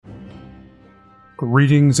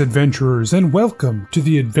Greetings, adventurers, and welcome to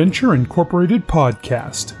the Adventure Incorporated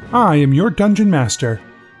podcast. I am your Dungeon Master,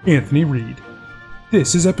 Anthony Reed.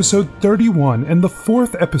 This is episode 31 and the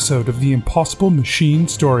fourth episode of the Impossible Machine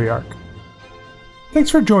story arc.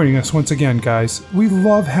 Thanks for joining us once again, guys. We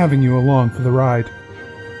love having you along for the ride.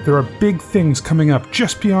 There are big things coming up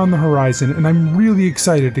just beyond the horizon, and I'm really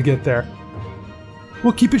excited to get there.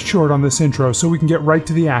 We'll keep it short on this intro so we can get right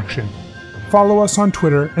to the action. Follow us on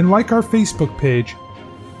Twitter and like our Facebook page.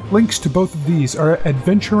 Links to both of these are at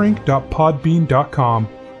adventureinc.podbean.com.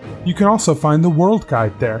 You can also find the World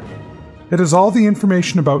Guide there. It has all the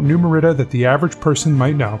information about New Merida that the average person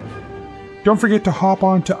might know. Don't forget to hop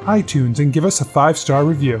on to iTunes and give us a 5-star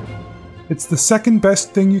review. It's the second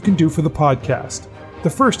best thing you can do for the podcast. The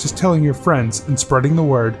first is telling your friends and spreading the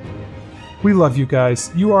word. We love you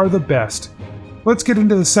guys. You are the best. Let's get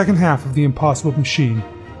into the second half of the Impossible Machine.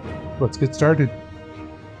 Let's get started.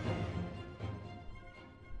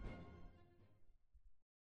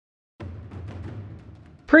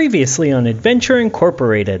 Previously on Adventure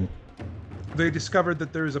Incorporated. They discovered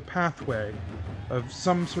that there is a pathway of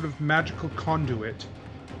some sort of magical conduit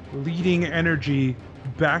leading energy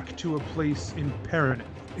back to a place in Paraneth.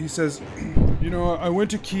 He says, I went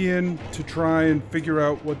to Kian to try and figure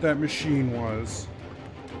out what that machine was.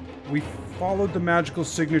 We followed the magical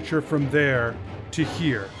signature from there to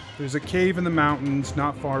here. There's a cave in the mountains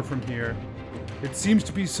not far from here. It seems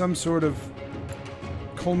to be some sort of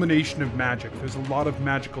culmination of magic. There's a lot of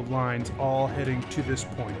magical lines all heading to this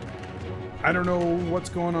point. I don't know what's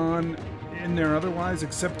going on in there otherwise,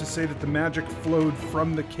 except to say that the magic flowed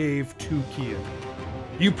from the cave to Kian.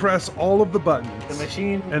 You press all of the buttons. The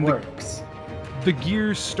machine and works. The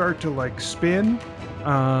gears start to spin,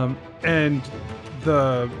 and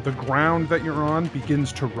the ground that you're on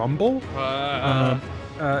begins to rumble.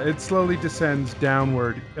 It slowly descends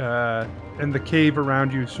downward, and the cave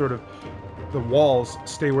around you the walls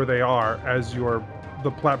stay where they are as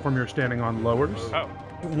the platform you're standing on lowers. Oh.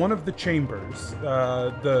 One of the chambers,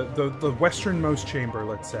 the westernmost chamber,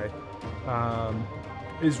 let's say,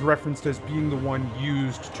 is referenced as being the one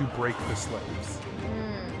used to break the slaves.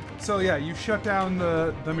 So yeah, you shut down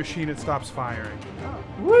the machine, it stops firing.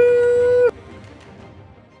 Woo!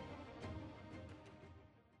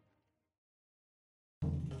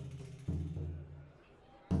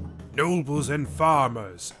 Nobles and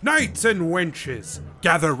farmers, knights and wenches,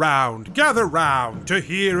 gather round to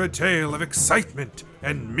hear a tale of excitement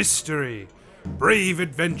and mystery. Brave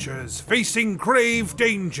adventures facing grave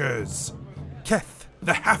dangers. Keth,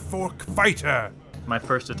 the half-orc fighter. My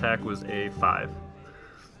first attack was a 5.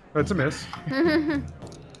 That's a miss.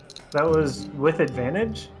 That was with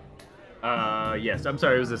advantage? Yes. I'm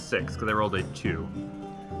sorry, it was a 6, because I rolled a 2.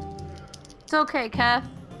 It's okay, Kath.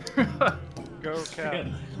 Go, Cat.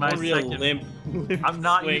 My second limp I'm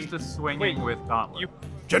not swing. used to swinging with Gauntlet.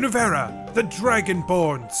 Genevera, the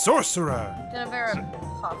dragonborn sorcerer. Genevera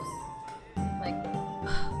puffs.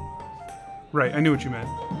 Right, I knew what you meant.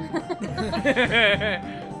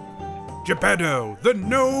 Geppetto, the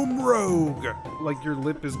gnome rogue. Like your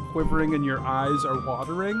lip is quivering and your eyes are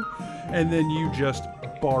watering, and then you just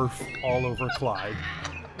barf all over Clyde.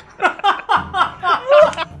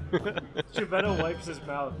 Geppetto wipes his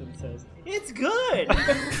mouth and says, "It's good!"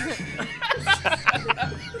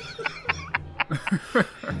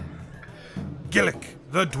 Gillick,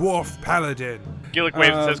 the dwarf paladin. Gillick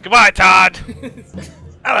waves and says, "Goodbye, Todd."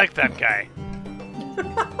 I like that guy.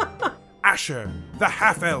 Asher, the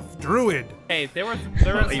half-elf druid. Hey, there was you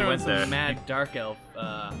went there. some mad dark elf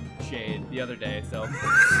shade the other day, so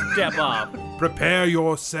step off. Prepare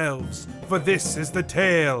yourselves, for this is the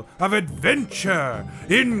tale of Adventure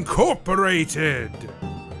Incorporated.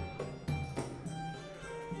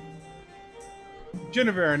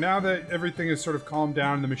 Genevera, now that everything is sort of calmed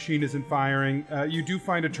down and the machine isn't firing, you do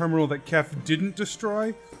find a terminal that Kef didn't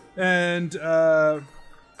destroy, and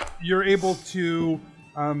you're able to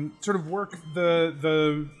sort of work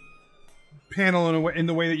the panel in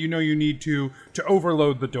the way that you know you need to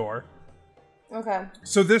overload the door. Okay.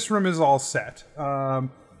 So this room is all set.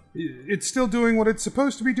 It's still doing what it's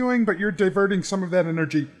supposed to be doing, but you're diverting some of that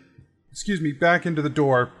energy, back into the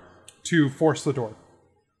door to force the door.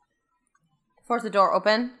 Force the door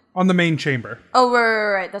open? On the main chamber. Oh,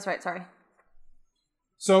 right. That's right. Sorry.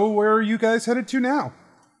 So where are you guys headed to now?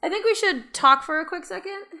 I think we should talk for a quick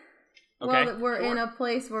second. Okay. Well, we're in a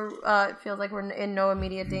place where it feels like we're in no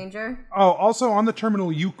immediate danger. Oh, also on the terminal,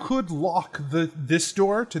 you could lock this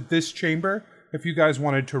door to this chamber if you guys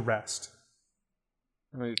wanted to rest.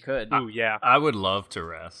 We could. Ooh, yeah. I would love to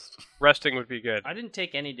rest. Resting would be good. I didn't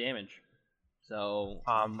take any damage, so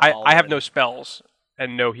I have no spells,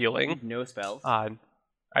 and no healing. No spells. I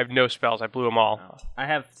have no spells. I blew them all. Oh, I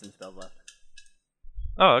have some spells left.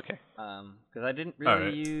 Oh, okay. Because I didn't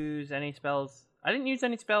really use any spells. I didn't use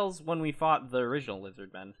any spells when we fought the original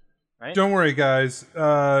lizard men, right? Don't worry, guys.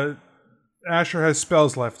 Asher has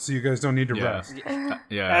spells left, so you guys don't need to rest.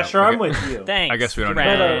 Yeah. Asher, I'm with you. Thanks. I guess we don't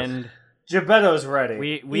friend. Gebetto's ready.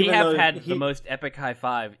 We Even have though had the most epic high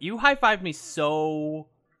five. You high fived me so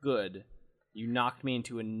good. You knocked me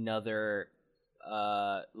into another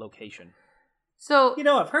location. So You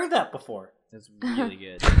know, I've heard that before. That's really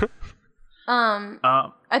good.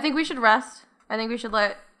 I think we should rest. I think we should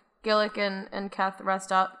let Gillick and Kath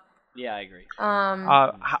rest up. Yeah, I agree.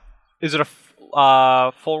 Is it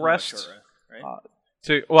a full rest? Short rest,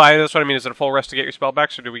 right? That's what I mean. Is it a full rest to get your spell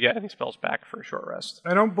back, or do we get any spells back for a short rest?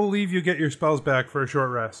 I don't believe you get your spells back for a short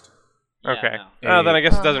rest. Yeah, Okay. no. Then I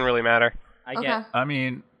guess it doesn't really matter. I Okay. get. I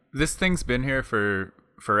mean, this thing's been here for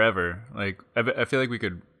forever. Like, I feel like we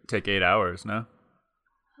could take 8 hours, no?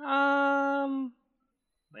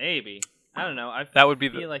 Maybe. I don't know. That would be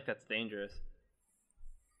feel like that's dangerous.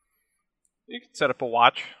 You could set up a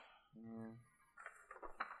watch.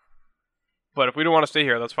 But if we don't want to stay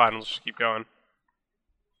here, that's fine. Let's just keep going.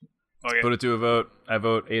 Okay. Put it to a vote. I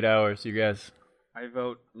vote 8 hours. You guys. I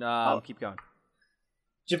vote. Keep going.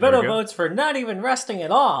 Gebetto votes for not even resting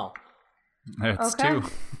at all. That's Okay. 2.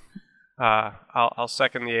 I'll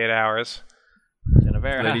second the 8 hours.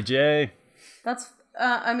 Genevera. Lady J. That's.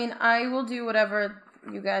 I mean, I will do whatever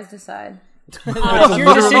you guys decide. That's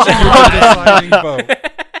your decision. deciding vote.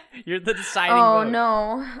 You're the deciding Oh vote.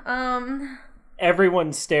 no.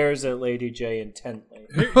 Everyone stares at Lady J intently.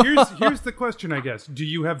 Here's the question, I guess. Do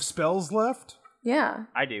you have spells left? Yeah.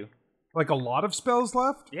 I do. Like a lot of spells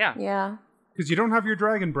left? Yeah. Yeah. Because you don't have your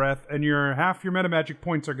dragon breath, and half your meta magic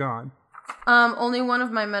points are gone. Only one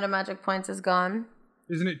of my meta magic points is gone.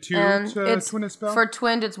 Isn't it 2 And to it's twin a spell? for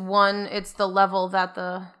twinned. It's 1. It's the level that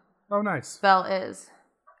the Oh, nice. spell is.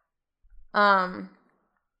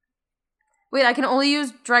 Wait, I can only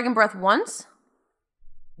use dragon breath once?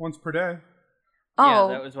 Once per day. Oh,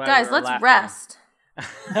 that was why guys, we were let's laughing. rest.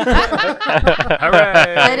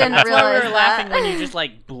 Hooray! I didn't That's why realize we were laughing that. when you just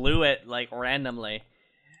like blew it like randomly.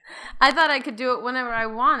 I thought I could do it whenever I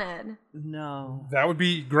wanted. No. That would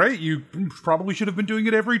be great. You probably should have been doing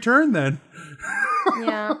it every turn then.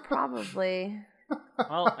 Yeah, probably.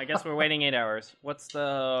 Well, I guess we're waiting 8 hours. What's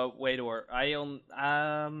the way to work? I own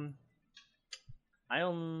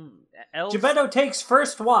elves. Gebetto takes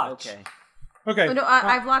first watch. Okay. Okay. Oh, no,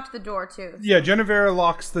 I've locked the door too. Yeah, Genevera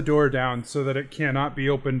locks the door down so that it cannot be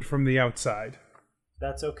opened from the outside.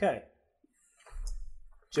 That's okay.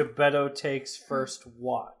 Gebetto takes first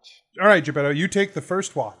watch. All right, Gebetto, you take the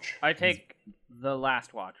first watch. I take the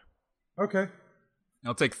last watch. Okay,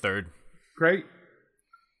 I'll take 3rd. great.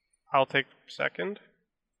 I'll take second.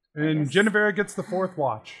 And Genevera gets the 4th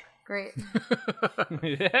watch. Great.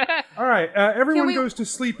 All right, everyone we- goes to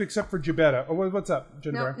sleep except for Gebetto. Oh, what's up,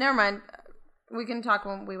 No, Genevera? never mind. We can talk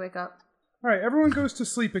when we wake up. All right, everyone goes to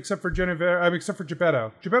sleep except for Genevera. Except for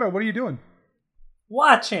Gebetto. Gebetto, what are you doing?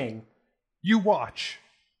 Watching. You watch.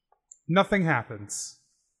 Nothing happens.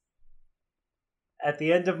 At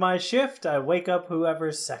the end of my shift, I wake up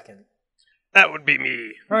whoever's second. That would be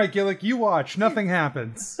me. All right, Gillick, you watch. Nothing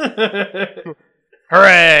happens.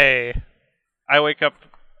 Hooray! I wake up.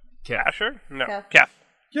 Kath. Asher? No. Kath. Kath.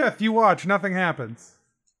 Keth, you watch. Nothing happens.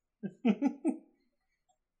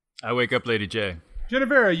 I wake up Lady J.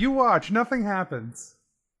 Genevera, you watch. Nothing happens.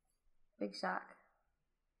 Big shock.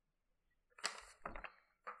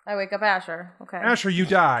 I wake up Asher. Okay. Asher, you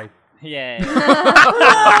die. Yay.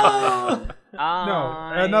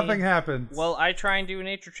 No, nothing happens. Well, I try and do a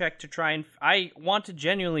nature check to try and... I want to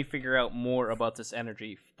genuinely figure out more about this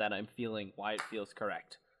energy that I'm feeling, why it feels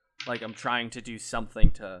correct. Like, I'm trying to do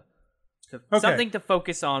something to something to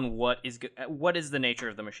focus on what is the nature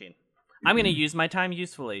of the machine. I'm going to use my time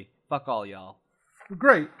usefully. Fuck all, y'all.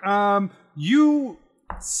 Great. You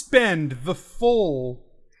spend the full,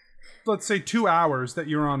 let's say, 2 hours that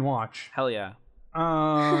you're on watch. Hell yeah.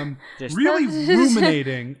 Just- Really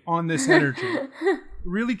ruminating on this energy.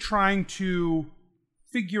 Really trying to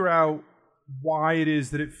figure out why it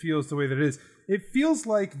is that it feels the way that it is. It feels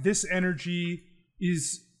like this energy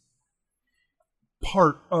is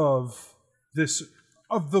part of this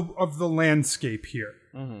of the landscape here.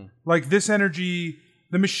 Mm-hmm. Like this energy,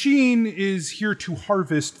 the machine is here to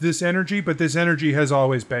harvest this energy, but this energy has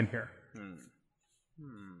always been here.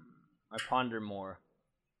 I ponder more.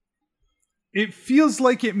 It feels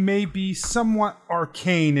like it may be somewhat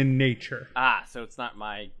arcane in nature. Ah, so it's not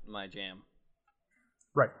my jam.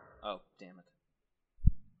 Right. Oh, damn it.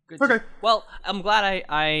 Good. Okay. Well, I'm glad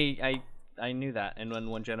I I knew that. And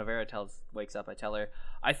when Genevera wakes up, I tell her,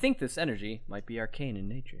 I think this energy might be arcane in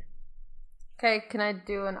nature. Okay, can I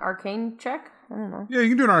do an arcane check? I don't know. Yeah, you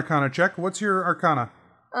can do an Arcana check. What's your Arcana?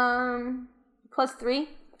 +3.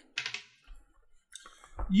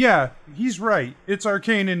 Yeah, he's right. It's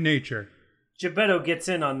arcane in nature. Gebetto gets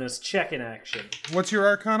in on this check-in action. What's your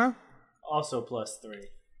Arcana? Also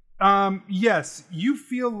 +3. Yes, you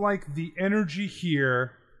feel like the energy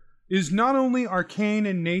here is not only arcane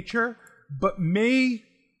in nature, but may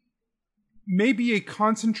be a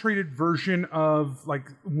concentrated version of like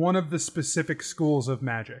one of the specific schools of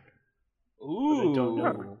magic. But I don't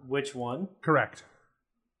know which one. Correct.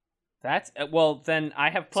 That's well. Then I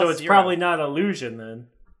have +0. So it's probably not illusion then,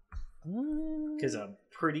 because I'm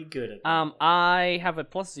pretty good at that. I have a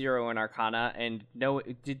 +0 in Arcana, and no,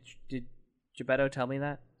 did Gebetto tell me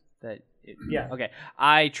that? Yeah. Okay.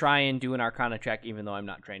 I try and do an Arcana check, even though I'm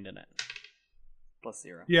not trained in it.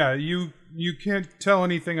 +0. Yeah, you can't tell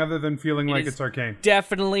anything other than feeling like it's arcane.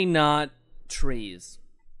 Definitely not trees.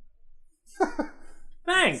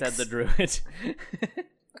 Thanks. Said the druid.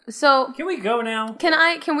 So Can we go now?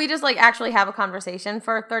 can we just like actually have a conversation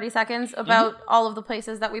for 30 seconds about all of the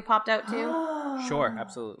places that we popped out to? Sure,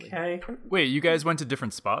 absolutely. Okay. Wait, you guys went to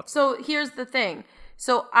different spots? So here's the thing.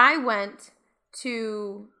 So I went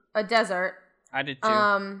to a desert. I did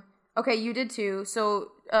too. Okay, you did too.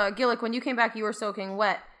 So Gillick, when you came back, you were soaking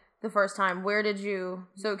wet the first time. Where did you?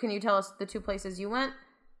 So can you tell us the 2 places you went?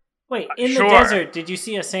 Wait, in Sure. the desert, did you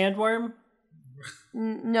see a sandworm?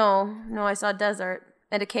 No, I saw a desert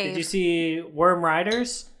and a cave. Did you see worm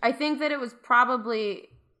riders? I think that it was probably,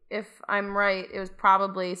 if I'm right, it was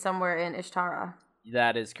probably somewhere in Ishtara.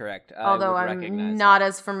 That is correct. Although I would I'm recognize not that.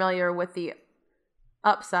 as familiar with the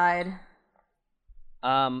upside.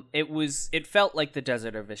 It felt like the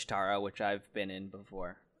desert of Ishtara, which I've been in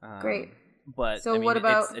before. Great. But So I mean, what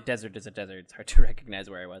about- it's a desert is a desert. It's hard to recognize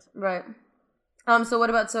where I was. Right. So what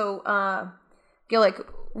about, Gillick,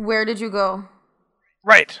 where did you go?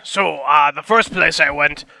 Right. So the first place I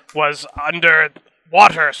went was under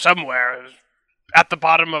water somewhere. It was at the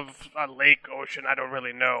bottom of a lake, ocean. I don't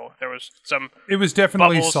really know. There was some. It was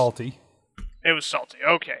definitely Bubbles. salty. It was salty.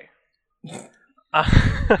 Okay.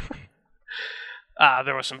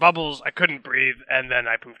 There were some bubbles. I couldn't breathe, and then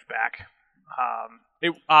I pooped back.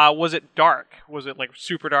 Was it dark? Was it like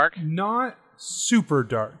super dark? Not super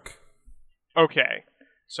dark. Okay.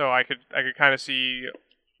 So I could kind of see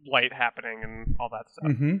light happening and all that stuff.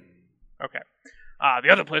 Mm-hmm. Okay. The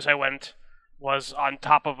other place I went was on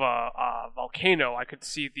top of a volcano. I could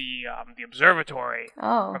see the observatory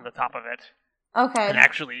Oh, from the top of it. okay. And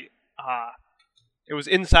actually, it was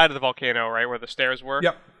inside of the volcano, right, where the stairs were?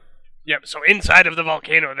 Yep. Yep, so inside of the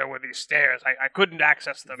volcano there were these stairs. I couldn't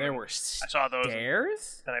access them. There were I saw those.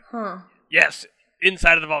 stairs? Yes,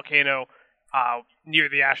 inside of the volcano, near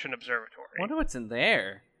the Ashen Observatory. I wonder what's in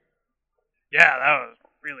there. Yeah, that was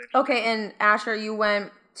really interesting. Okay, and Asher, you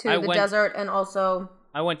went to I the went- desert and also...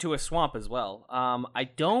 I went to a swamp as well. I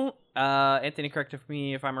don't. Anthony, correct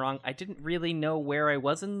me if I'm wrong. I didn't really know where I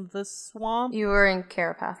was in the swamp. You were in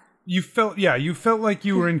Carapath. You felt like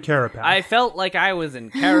you were in Carapath. I felt like I was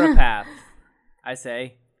in Carapath. I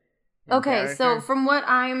say. In Okay, so character. from what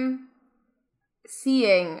I'm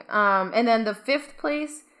seeing, and then the 5th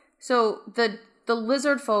place, so the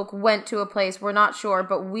lizard folk went to a place, we're not sure,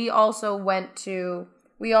 but we all went to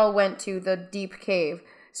the deep cave.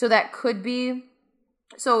 So that could be,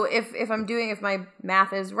 so if my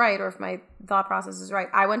math is right, or if my thought process is right,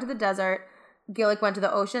 I went to the desert, Gillick went to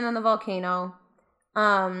the ocean and the volcano,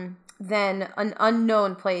 then an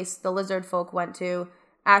unknown place the lizard folk went to,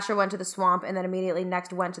 Asher went to the swamp, and then immediately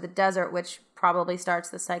next went to the desert, which probably starts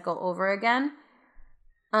the cycle over again.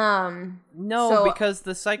 No, so- because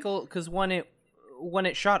the cycle. Because when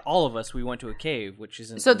it shot all of us, we went to a cave, which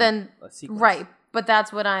isn't. So then, a sequence. right? But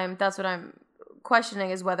that's what I'm questioning,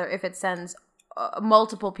 is whether if it sends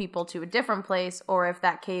multiple people to a different place, or if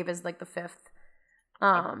that cave is like the 5th.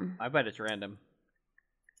 I bet it's random.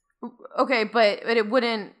 Okay, but it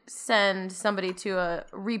wouldn't send somebody to a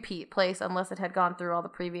repeat place unless it had gone through all the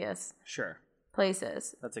previous Sure,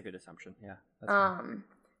 places. that's a good assumption. Yeah. That's fine.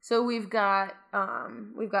 So we've got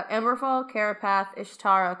Emberfall, Carapath,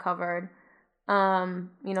 Ishtara covered.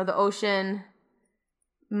 The ocean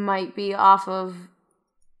might be off of,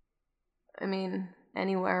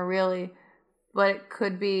 anywhere really, but it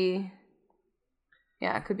could be,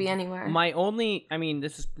 it could be anywhere. My only,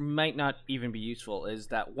 might not even be useful, is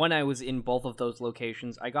that when I was in both of those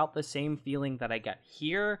locations, I got the same feeling that I got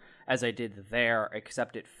here as I did there,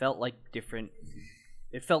 except it felt like different.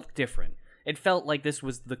 It felt different. It felt like this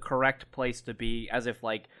was the correct place to be, as if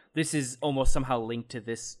like this is almost somehow linked to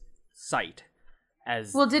this site.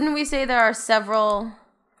 As Well, didn't we say there are several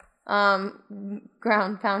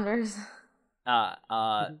ground pounders?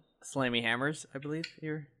 Slammy hammers, I believe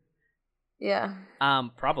here. Yeah.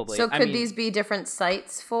 Probably. So I could mean, these be different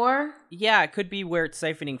sites for? Yeah, it could be where it's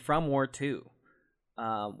siphoning from or to.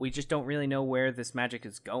 We just don't really know where this magic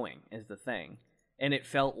is going, is the thing. And it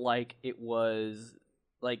felt like it was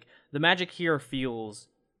like the magic here feels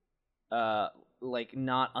like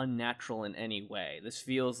not unnatural in any way. This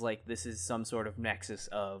feels like this is some sort of nexus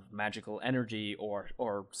of magical energy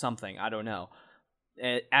or something, I don't know.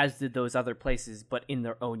 As did those other places, but in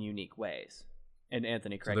their own unique ways. And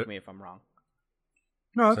Anthony, correct me if I'm wrong.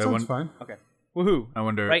 No, that sounds fine. Okay. Woohoo. I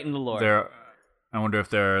wonder. Right in the lore. I wonder if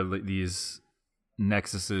there are these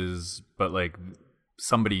nexuses, but like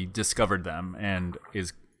somebody discovered them and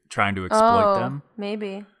is trying to exploit them.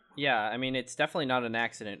 Maybe. Yeah, I mean, it's definitely not an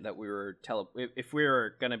accident that we were if we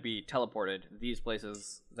were going to be teleported, these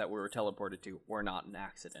places that we were teleported to were not an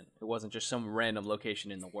accident. It wasn't just some random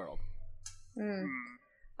location in the world.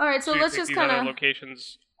 All right, so Do you let's think just these kind other of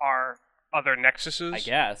locations are other nexuses? I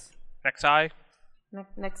guess. Nexi?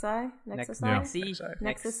 Nexi, Nexusi, Nexi?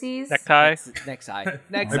 Nexuses. Necktie? Nexi. I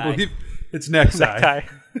Nexi. believe it's next side. Necktie.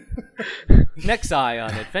 Nexi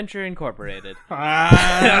on Adventure Incorporated.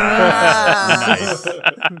 Nice.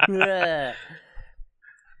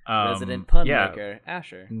 Resident pun yeah. maker,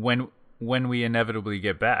 Asher. When we inevitably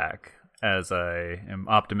get back, as I am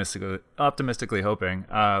optimistically hoping,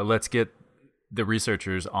 let's get the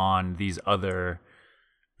researchers on these other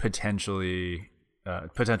potential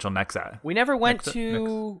nexi. We never went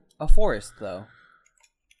to a forest, though.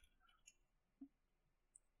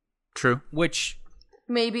 True. Which...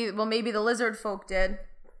 Maybe the lizard folk did.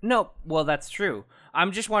 No, well, that's true.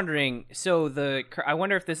 I'm just wondering, so I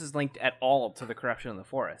wonder if this is linked at all to the corruption in the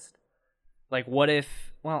forest. Like, what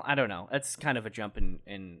if... Well, I don't know. That's kind of a jump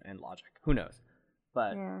in logic. Who knows?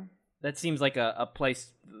 But that seems like a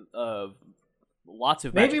place of lots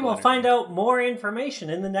of... Maybe we'll find out more information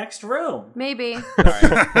in the next room. Maybe.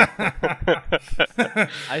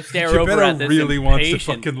 I stare over at this really wants to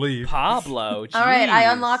impatient fucking leave. Pablo. All right, I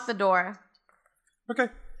jeez. unlock the door. Okay.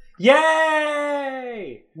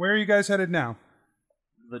 Yay! Where are you guys headed now?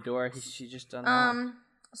 The door she just unlocked.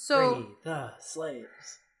 So Free the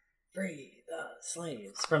slaves. Free the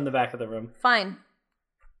slaves. From the back of the room. fine.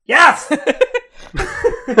 Yes!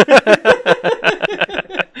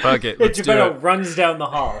 Fuck it. Let's do Geppetto it. runs down the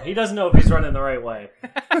hall. He doesn't know if he's running the right way.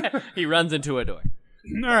 He runs into a door.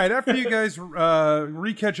 All right, after you guys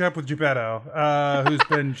re-catch up with Geppetto, who's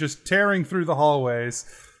been just tearing through the hallways,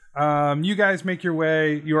 you guys make your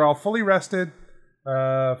way. You're all fully rested,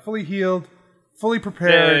 fully healed, fully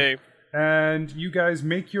prepared, and you guys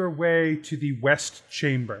make your way to the West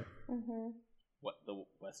Chamber. What, the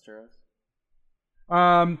Westeros?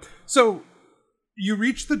 So you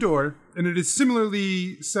reach the door, and it is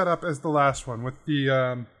similarly set up as the last one, with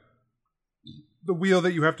the wheel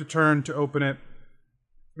that you have to turn to open it.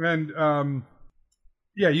 And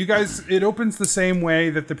yeah, you guys, it opens the same way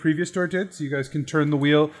that the previous door did, so you guys can turn the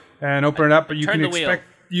wheel and open it up, but you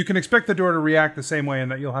can expect the door to react the same way,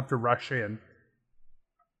 and that you'll have to rush in.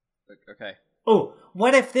 Okay. Oh,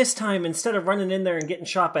 what if this time, instead of running in there and getting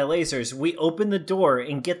shot by lasers, we open the door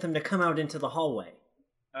and get them to come out into the hallway?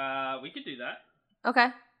 We could do that. Okay.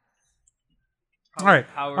 All right.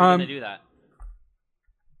 How are we going to do that?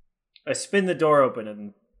 I spin the door open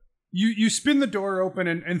and... You spin the door open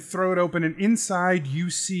and throw it open, and inside you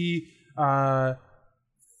see 3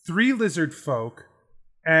 lizard folk,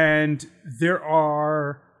 and there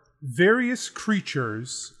are various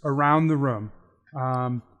creatures around the room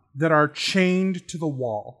that are chained to the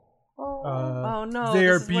wall. Oh no! They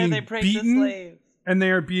are this is where being they praise beaten, the slaves. and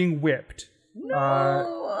they are being whipped.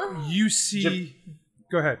 No. You see...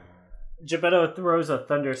 Go ahead. Geppetto throws a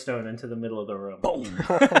thunderstone into the middle of the room.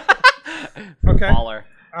 Okay. Baller.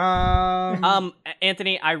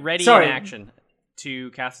 Anthony, I ready Sorry. in action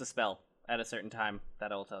to cast a spell at a certain time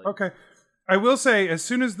that I will tell you. Okay. I will say, as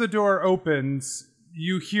soon as the door opens,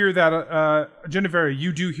 you hear that, Genevera,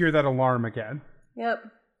 you do hear that alarm again. Yep.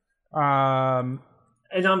 And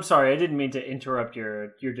I'm sorry, I didn't mean to interrupt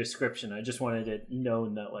your description. I just wanted it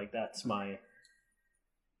known that, like, that's my...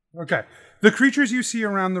 Okay. The creatures you see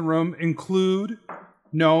around the room include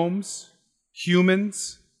gnomes,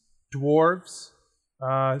 humans, dwarves,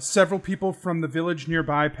 several people from the village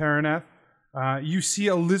nearby, Paraneth. You see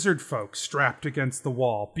a lizard folk strapped against the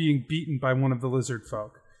wall, being beaten by one of the lizard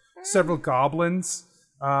folk. Several goblins,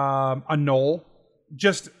 a gnoll,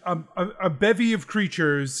 just a bevy of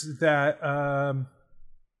creatures that,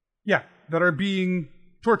 that are being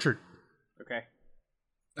tortured. Okay.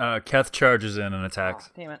 Keth charges in and attacks.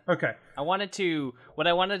 Damn it. Okay. What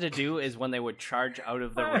I wanted to do is when they would charge out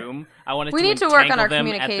of the room, I wanted We to need to work on entangle our them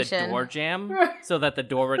at the communication. door jam so that the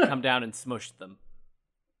door would come down and smush them.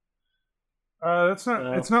 That's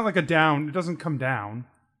not. It's not like a down. It doesn't come down.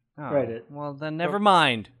 Oh, Right. Well, then never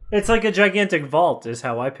mind. It's like a gigantic vault, is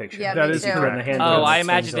how I picture Yeah, it. That me is too. correct. Oh, I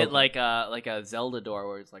imagined it like a Zelda door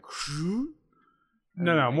where it's like.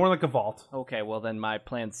 No, more like a vault. Okay, well then my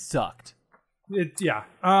plan sucked. Yeah.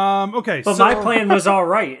 Okay. But so, my plan was all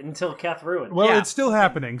right until Keth ruined. Well, Yeah. it's still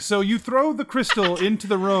happening. So you throw the crystal into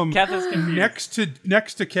the room Keth is confused.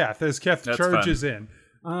 next to Keth as Keth That's charges in.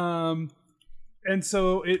 And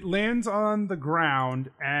so it lands on the ground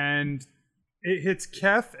and it hits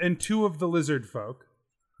Keth and two of the lizard folk.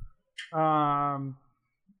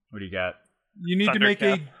 What do you got? You need to Thunder make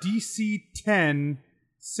Keth. a DC 10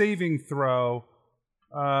 saving throw,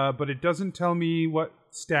 but it doesn't tell me what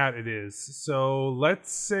stat it is. So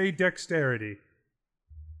let's say dexterity.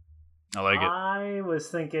 I like it. I was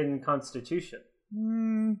thinking Constitution,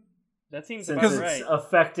 That seems since about it's right.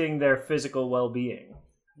 affecting their physical well-being.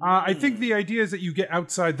 I think the idea is that you get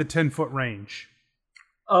outside the 10-foot range.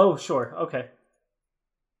 Oh, sure. Okay.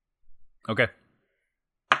 Okay.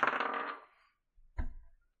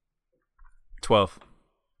 12.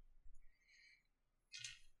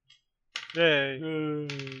 Yay.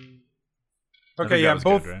 Okay, think yeah, that was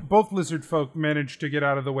both good, right? both lizard folk managed to get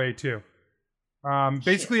out of the way too.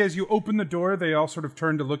 Basically, as you open the door, they all sort of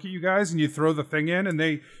turn to look at you guys, and you throw the thing in, and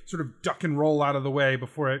they sort of duck and roll out of the way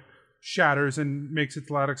before it shatters and makes its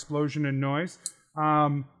loud explosion and noise.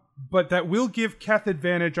 But that will give Keth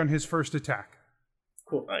advantage on his first attack.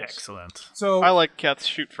 Cool. Nice. Excellent. So I like Keth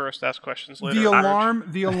shoot first, ask questions later.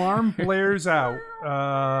 the alarm blares out,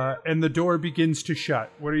 and the door begins to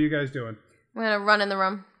shut. What are you guys doing? I'm gonna run in the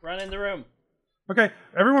room. Run in the room. Okay,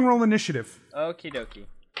 everyone roll initiative. Okie dokie.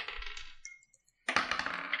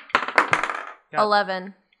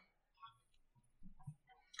 11.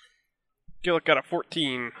 Gillick got a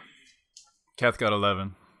 14. Keth got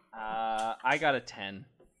 11. I got a 10.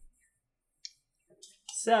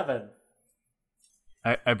 7.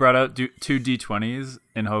 I brought out two D20s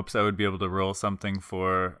in hopes I would be able to roll something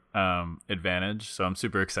for advantage, so I'm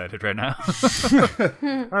super excited right now.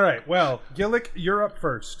 All right, well, Gillick, you're up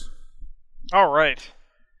first. All right.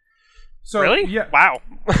 So, Really? Yeah. Wow.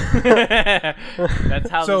 That's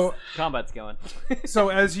how So- this combat's going. So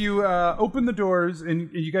as you open the doors and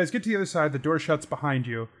you guys get to the other side, the door shuts behind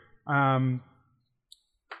you.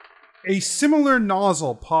 A similar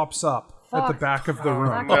nozzle pops up at the back of the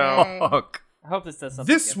room. Okay. Fuck. I hope this does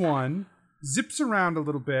something. This good. one zips around a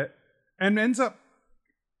little bit and ends up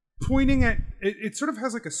pointing at it. It sort of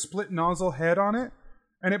has like a split nozzle head on it,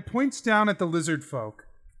 and it points down at the lizard folk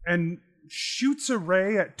and shoots a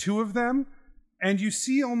ray at two of them, and you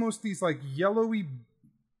see almost these like yellowy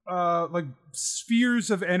like spheres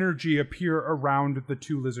of energy appear around the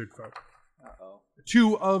two lizard folk.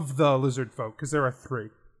 Two of the lizard folk, because there are three.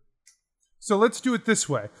 So let's do it this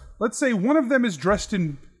way. Let's say one of them is dressed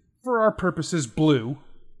in, for our purposes, blue.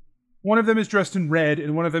 One of them is dressed in red,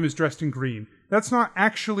 and one of them is dressed in green. That's not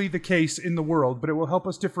actually the case in the world, but it will help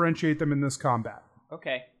us differentiate them in this combat.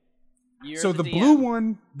 Okay. You're So the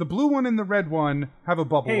DM. blue one and the red one have a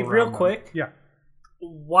bubble Hey, around real them. quick. Yeah.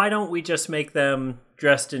 Why don't we just make them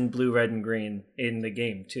dressed in blue, red, and green in the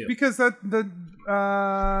game, too? Because turns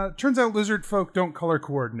out lizard folk don't color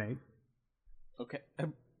coordinate. Okay.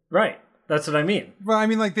 Right. That's what I mean. Well, I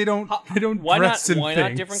mean, like they don't Why dress not? in Why things.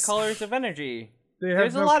 not different colors of energy? They have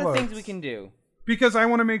There's no a lot clothes. of things we can do. Because I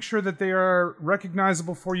want to make sure that they are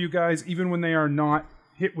recognizable for you guys, even when they are not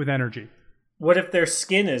hit with energy. What if their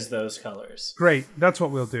skin is those colors? Great, that's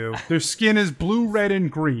what we'll do. Their skin is blue, red, and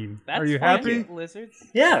green. That's Are you fine, happy? Lizards.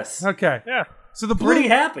 Yes. Okay. Yeah. So the blue, Pretty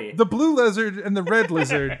happy. the blue lizard and the red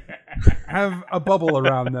lizard have a bubble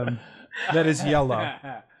around them that is yellow.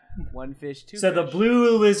 One fish, two. So the fish.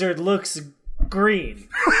 blue lizard looks green.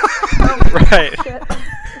 Right.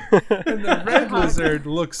 And the red lizard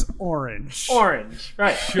looks orange. Orange.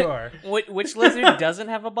 Right. Sure. Which lizard doesn't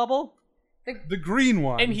have a bubble? The green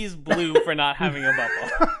one. And he's blue for not having a bubble.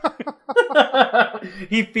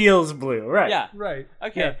 He feels blue. Right. Yeah. Right.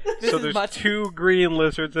 Okay. This So is there's much. two green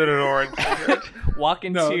lizards and an orange lizard. Walk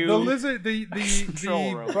into. No, the lizard, the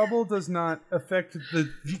Control room. bubble does not affect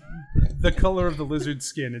the color of the lizard's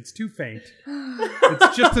skin. It's too faint.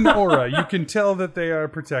 It's just an aura. You can tell that they are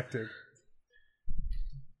protected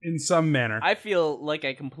in some manner. I feel like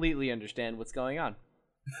I completely understand what's going on.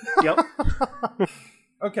 Yep.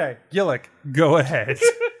 Okay, Gillick, go ahead.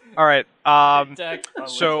 All right. Attack.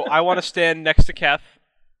 So I want to stand next to Keth.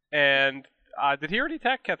 And did he already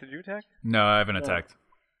attack? Keth, did you attack? No, I haven't attacked.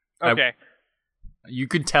 Okay. You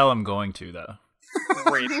could tell I'm going to, though.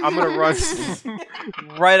 Great. I'm going to run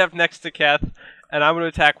right up next to Keth, and I'm going to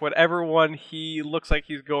attack whatever one he looks like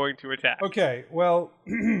he's going to attack. Okay, well,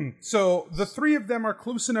 so the three of them are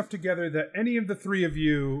close enough together that any of the three of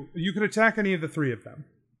you could attack any of the three of them.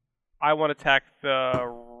 I want to attack the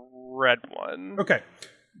red one. Okay,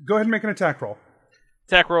 go ahead and make an attack roll.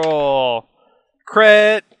 Attack roll.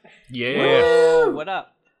 Crit. Yeah. Whoa, what up?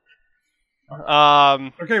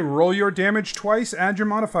 Okay, roll your damage twice, add your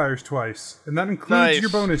modifiers twice, and that includes your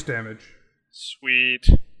bonus damage. Sweet.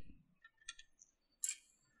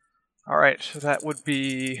 Alright, so that would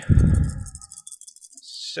be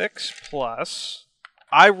 6 plus.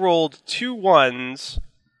 I rolled 2 1s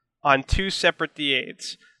on 2 separate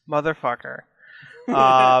d8s. Motherfucker.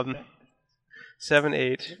 7,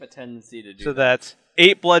 8. I have a tendency to do So that's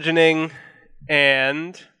 8 bludgeoning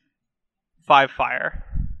and 5 fire.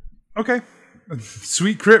 Okay.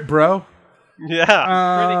 Sweet crit, bro.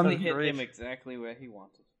 Yeah. critically hit him exactly where he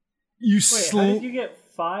wanted. You Wait, how did you get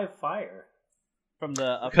 5 fire? From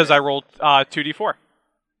the Because I rolled 2d4.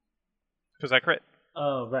 Because I crit.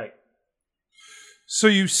 Oh, right. So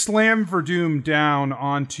you slam Verdum down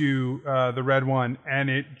onto the red one, and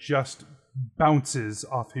it just bounces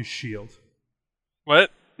off his shield. What?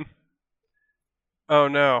 Oh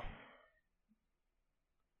no.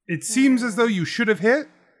 It seems as though you should have hit.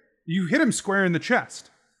 You hit him square in the chest.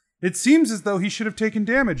 It seems as though he should have taken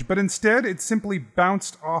damage, but instead it simply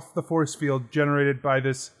bounced off the force field generated by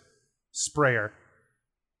this sprayer.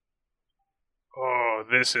 Oh,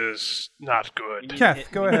 this is not good. Keth,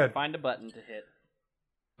 go ahead. Find a button to hit.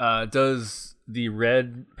 Does the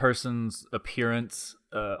red person's appearance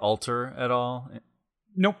alter at all?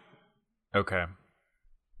 Nope. Okay.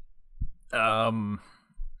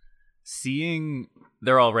 Seeing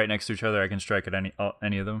they're all right next to each other, I can strike at any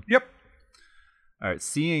of them. Yep. All right.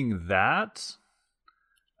 Seeing that,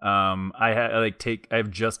 I have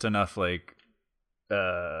just enough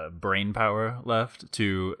brain power left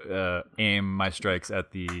to aim my strikes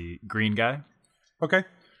at the green guy. Okay.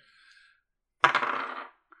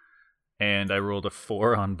 And I rolled a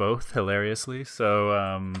 4 on both, hilariously.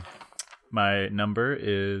 So my number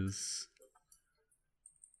is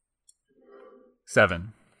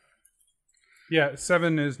 7. Yeah,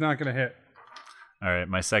 7 is not going to hit. All right,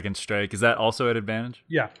 my second strike. Is that also at advantage?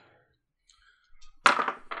 Yeah.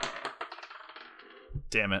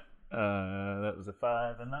 Damn it. That was a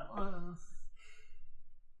 5, and that was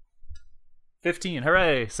 15.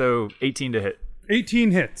 Hooray! So 18 to hit.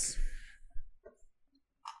 18 hits.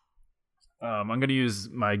 I'm going to use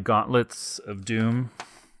my Gauntlets of Doom.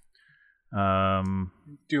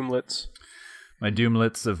 Doomlets. My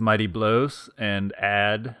Doomlets of Mighty Blows, and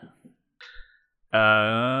add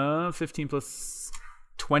 15 plus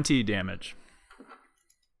 20 damage.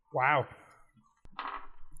 Wow.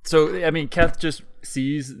 So, I mean, Keth just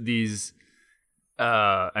sees these,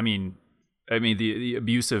 the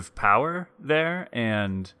abuse of power there,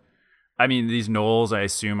 and, I mean, these gnolls, I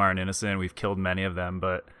assume, aren't innocent. We've killed many of them,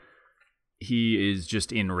 but he is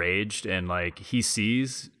just enraged, and, he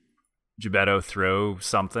sees Gebetto throw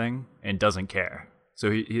something and doesn't care. So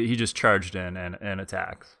he just charged in and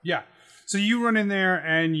attacks. Yeah. So you run in there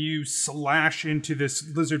and you slash into this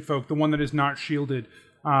lizard folk, the one that is not shielded,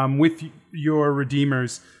 with your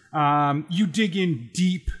redeemers. You dig in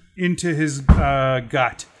deep into his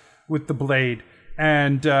gut with the blade,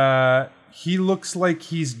 and he looks like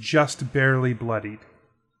he's just barely bloodied.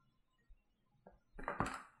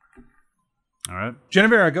 All right.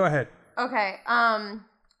 Genevera, go ahead. Okay.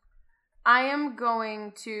 I am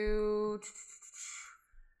going to.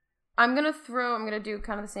 I'm gonna do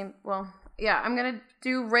kind of the same. Well, yeah, I'm gonna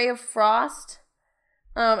do Ray of Frost.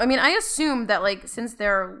 I assume that since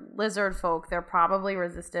they're lizard folk, they're probably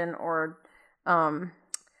resistant or,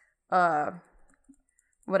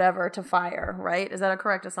 whatever to fire. Right? Is that a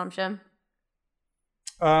correct assumption?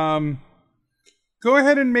 Go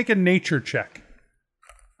ahead and make a nature check.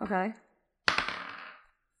 Okay.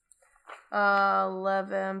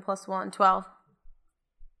 11 plus 1, 12.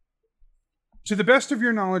 To the best of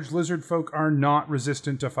your knowledge, lizard folk are not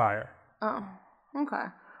resistant to fire. Oh, okay.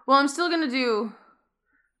 Well, I'm still gonna do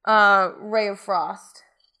Ray of Frost.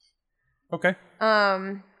 Okay.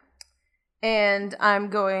 And I'm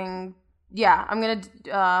going.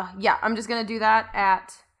 I'm just gonna do that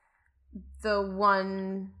at the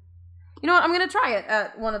one. You know what? I'm gonna try it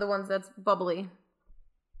at one of the ones that's bubbly.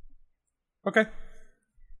 Okay.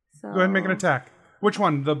 So, Go ahead and make an attack. Which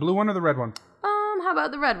one? The blue one or the red one? How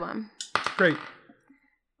about the red one? Great.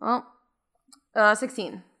 Well,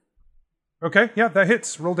 16. Okay, yeah, that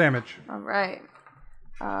hits. Roll damage. All right.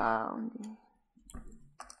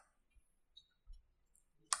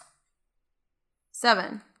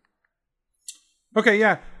 7. Okay,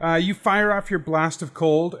 yeah. You fire off your blast of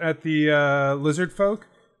cold at the lizard folk.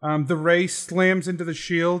 The ray slams into the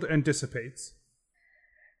shield and dissipates.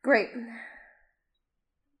 Great.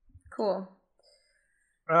 Cool.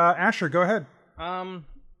 Asher, go ahead.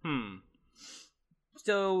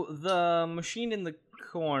 So the machine in the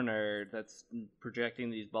corner that's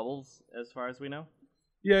projecting these bubbles, as far as we know?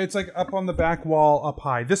 Yeah, it's like up on the back wall, up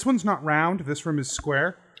high. This one's not round. This room is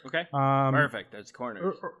square. Okay. Perfect. There's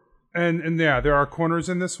corners. And yeah, there are corners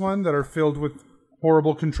in this one that are filled with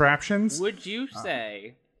horrible contraptions. Would you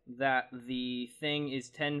say that the thing is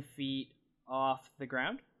 10 feet off the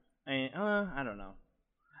ground? I don't know.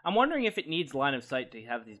 I'm wondering if it needs line of sight to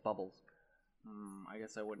have these bubbles. I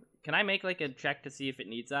guess I wouldn't. Can I make like a check to see if it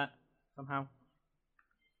needs that somehow?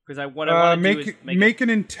 Because what I want to do is make an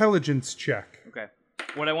intelligence check. Okay.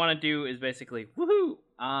 What I want to do is basically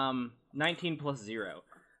 19 plus 0.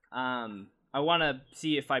 I want to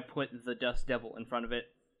see if I put the dust devil in front of it.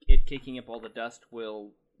 It kicking up all the dust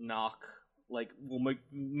will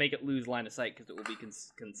make it lose line of sight because it will be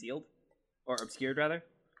concealed or obscured rather.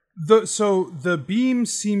 So the beam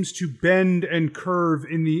seems to bend and curve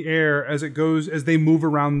in the air as they move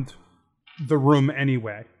around the room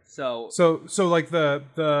anyway. So like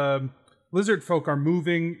the lizard folk are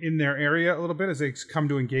moving in their area a little bit as they come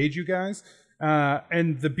to engage you guys,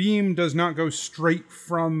 and the beam does not go straight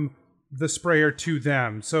from the sprayer to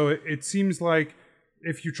them. So it seems like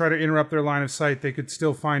if you try to interrupt their line of sight, they could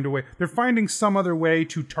still find a way. They're finding some other way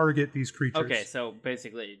to target these creatures. Okay, so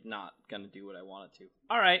basically not gonna do what I wanted to.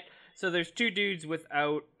 All right, so there's 2 dudes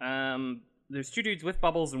without. There's 2 dudes with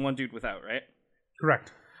bubbles and 1 dude without, right?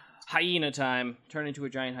 Correct. Hyena time. Turn into a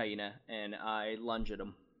giant hyena, and I lunge at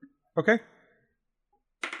him. Okay.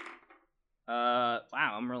 Wow,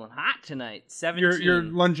 I'm rolling hot tonight. 17. You're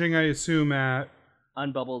lunging, I assume, at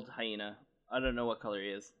unbubbled hyena. I don't know what color he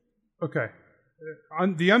is. Okay.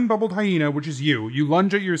 The unbubbled hyena, which is you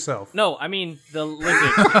lunge at yourself. No, I mean the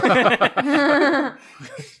lizard.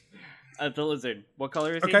 The lizard. What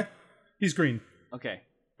color is he? Okay. He's green. Okay.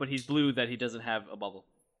 But he's blue that he doesn't have a bubble.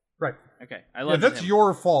 Right. Okay. I love that's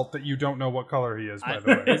your fault that you don't know what color he is, by the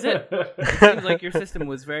way. Is it? It seems like your system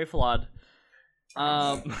was very flawed.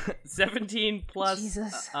 17 plus...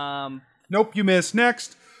 Jesus. Nope, you missed.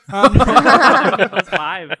 Next. Plus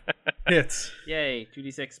 5. Hits. Yay.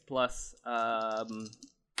 2d6 plus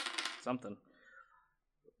something.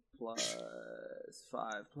 Plus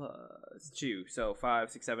 5 plus 2. So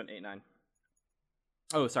 5, 6, 7, 8, 9.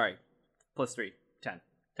 Oh, sorry. Plus 3. 10.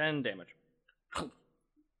 10 damage.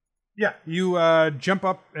 Yeah, you jump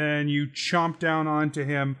up and you chomp down onto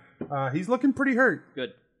him. He's looking pretty hurt.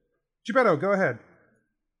 Good. Gebetto, go ahead.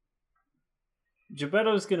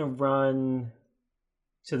 Gebetto's gonna run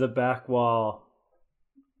to the back wall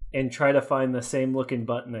and try to find the same looking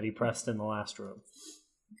button that he pressed in the last room.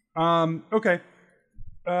 Okay.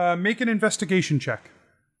 Make an investigation check.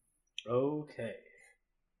 Okay.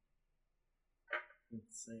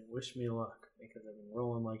 Let's say, wish me luck, because I've been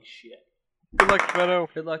rolling like shit. Good luck, Gebetto.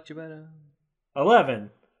 Good luck, Gebetto. 11.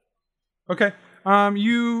 Okay.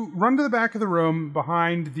 You run to the back of the room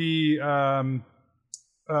behind the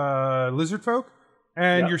lizard folk,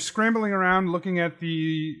 and you're scrambling around looking at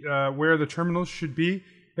the where the terminals should be.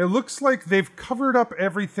 It looks like they've covered up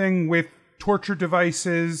everything with torture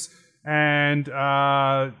devices and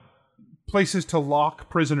places to lock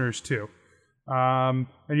prisoners to. And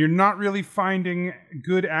you're not really finding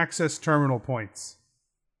good access terminal points.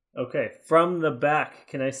 Okay, from the back,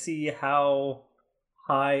 can I see how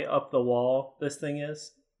high up the wall this thing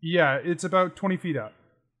is? Yeah, it's about 20 feet up.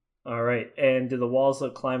 All right, and do the walls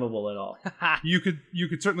look climbable at all? You could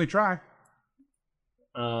certainly try.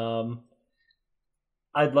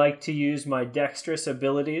 I'd like to use my dexterous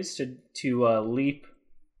abilities to leap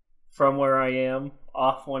from where I am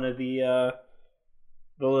off one of the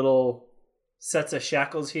little sets of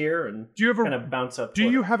shackles here and kind of bounce up. Do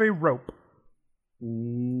you have a rope?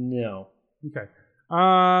 No. Okay.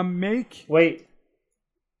 Make. Wait.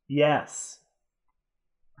 Yes.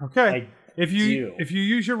 Okay. If you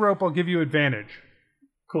use your rope, I'll give you advantage.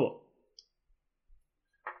 Cool.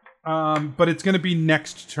 But it's going to be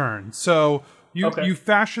next turn. So you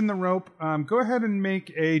fashion the rope. Go ahead and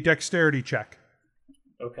make a dexterity check.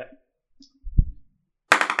 Okay.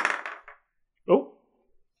 Oh.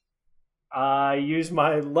 I use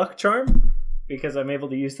my luck charm because I'm able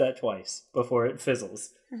to use that twice before it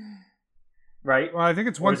fizzles. Right? Well, I think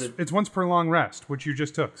it's once per long rest, which you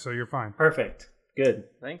just took, so you're fine. Perfect. Good.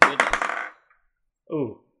 Thank goodness.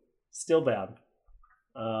 Ooh, still bad.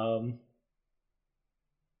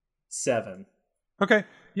 7. Okay.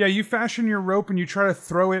 Yeah, you fashion your rope and you try to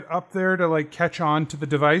throw it up there to like catch on to the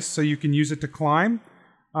device so you can use it to climb,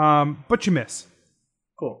 but you miss.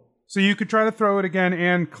 Cool. So you could try to throw it again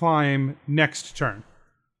and climb next turn.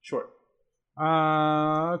 Sure.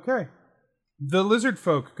 Okay. The lizard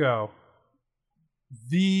folk go.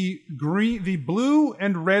 The blue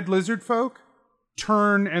and red lizard folk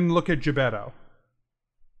turn and look at Gebetto.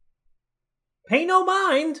 Pay no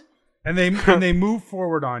mind. And they move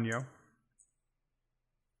forward on you.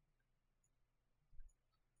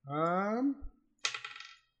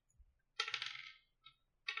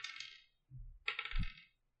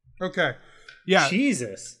 Okay. Yeah.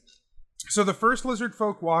 Jesus. So the first lizard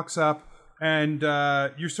folk walks up, and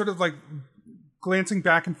you're sort of like glancing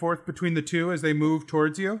back and forth between the two as they move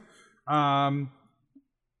towards you.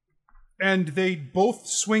 And they both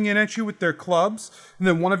swing in at you with their clubs, and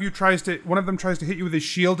then one of them tries to hit you with his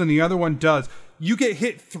shield, and the other one does. You get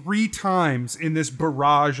hit 3 times in this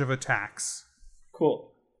barrage of attacks. Cool.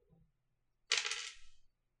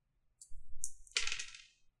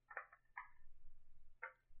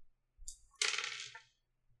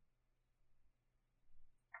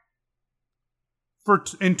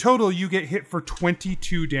 In total, you get hit for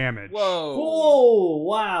 22 damage. Whoa. Oh,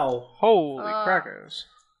 wow. Holy crackers.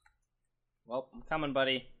 Well, I'm coming,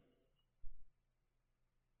 buddy.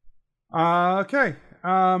 Okay.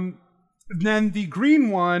 Then the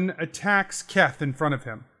green one attacks Keth in front of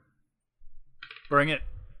him. Bring it.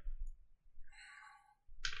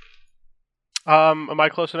 Am I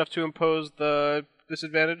close enough to impose the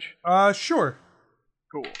disadvantage? Sure.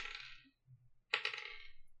 Cool.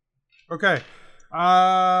 Okay.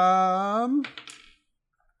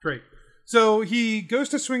 Great. So he goes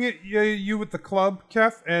to swing at you with the club,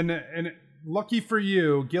 Keth, and lucky for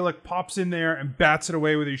you, Gillick pops in there and bats it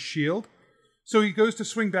away with his shield. So he goes to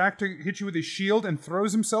swing back to hit you with his shield and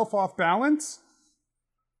throws himself off balance.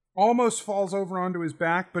 Almost falls over onto his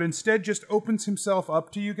back, but instead just opens himself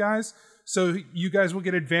up to you guys. So you guys will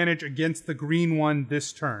get advantage against the green one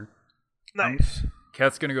this turn. Nice.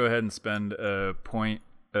 Keth's going to go ahead and spend a point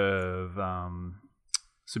of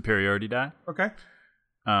superiority die. Okay.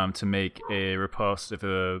 To make a riposte. If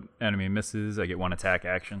an enemy misses, I get 1 attack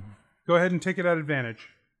action. Go ahead and take it at advantage.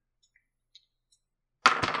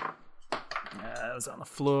 That was on the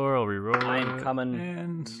floor. I'll reroll I'm it. coming.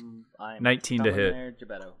 And I'm 19 to hit. There,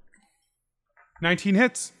 Gebetto. 19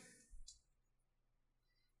 hits.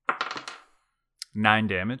 9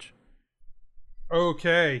 damage.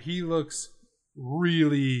 Okay, he looks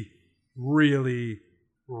really, really,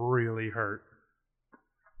 really hurt.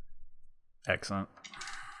 Excellent.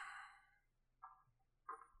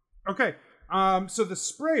 Okay, so the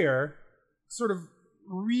sprayer sort of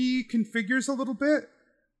reconfigures a little bit,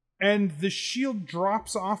 and the shield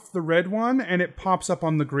drops off the red one, and it pops up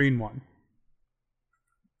on the green one.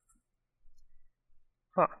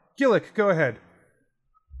 Huh. Gillick, go ahead.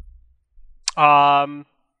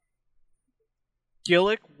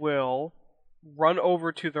 Gillick will run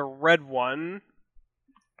over to the red one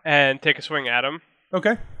and take a swing at him.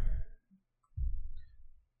 Okay.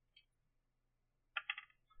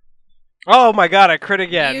 Oh my god, I crit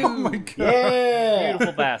again. Oh my god. Yeah.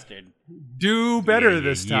 Beautiful bastard. Do better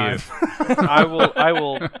this time. I will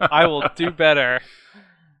do better.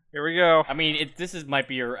 Here we go. I mean, this might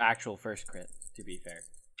be your actual first crit, to be fair.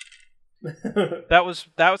 That was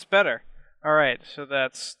better. All right, so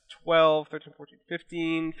that's 12, 13, 14,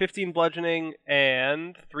 15, 15 bludgeoning,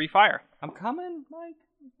 and 3 fire. I'm coming, Mike.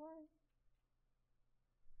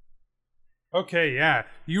 Okay, yeah.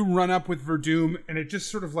 You run up with Verdum, and it just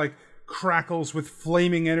sort of like crackles with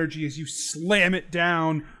flaming energy as you slam it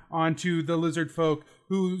down onto the lizard folk,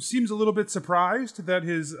 who seems a little bit surprised that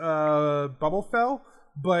his bubble fell,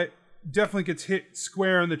 but definitely gets hit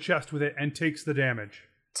square in the chest with it and takes the damage.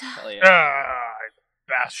 Hell yeah.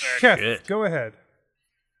 Bastard. Keth, go ahead.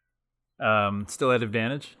 Still at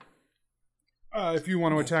advantage? If you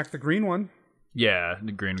want to attack the green one. Yeah,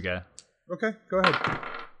 the green guy. Okay, go ahead.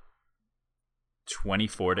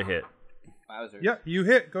 24 to hit. Wowzers. Yeah, you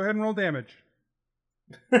hit. Go ahead and roll damage.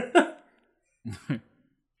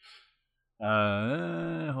 Hold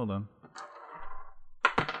on.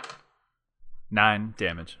 9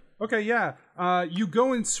 damage. Okay, yeah. You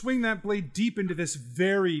go and swing that blade deep into this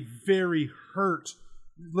very, very hurt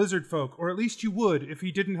lizard folk, or at least you would if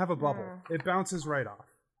he didn't have a bubble. It bounces right off.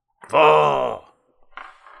 Oh!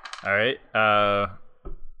 Alright, I'm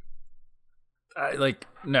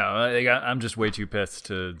just way too pissed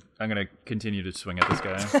to... I'm gonna continue to swing at this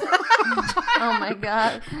guy. Oh my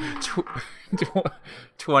god.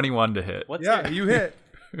 21 to hit. You hit.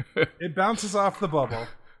 It bounces off the bubble.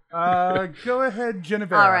 Go ahead,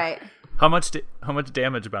 Genevera. All right. How much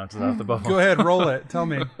damage bounces off the bubble? Go ahead, roll it. Tell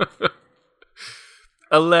me.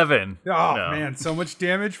 11. Oh No. man, so much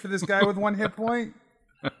damage for this guy with 1 hit point.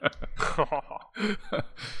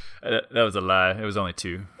 That was a lie. It was only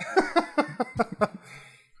 2.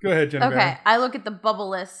 Go ahead, Jennifer. Okay, I look at the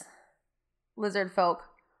bubbleless lizard folk.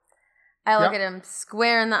 I look Yep. at him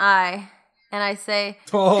square in the eye, and I say,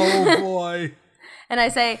 Oh boy.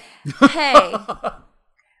 hey,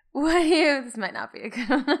 what do you? This might not be a good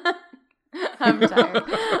one. I'm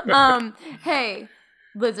tired. Hey,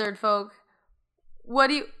 lizard folk, what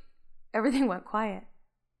do you? Everything went quiet.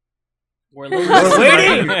 We're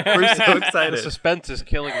waiting! We're so The excited. suspense is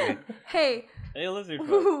killing me. Hey, Hey, lizard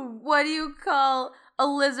folk. what do you call a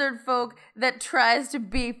lizard folk that tries to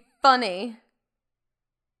be funny?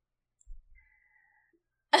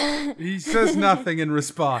 He says nothing in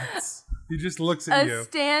response. He just looks at A you.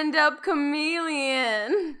 stand-up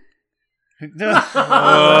chameleon.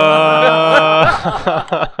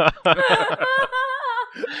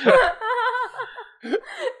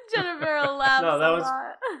 Jennifer laughs No, that a was-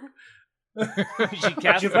 lot. She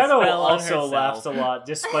cast a Geppetto spell on also herself. laughs a lot,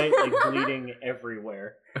 despite like bleeding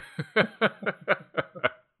everywhere.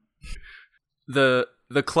 The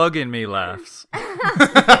Clug in me laughs.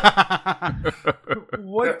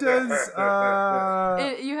 What does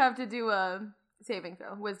You have to do a saving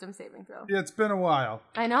throw, wisdom saving throw. Yeah, it's been a while.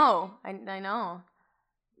 I know. I know.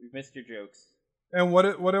 We missed your jokes. And what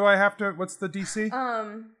do I have to? What's the DC?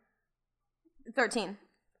 13.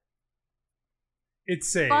 It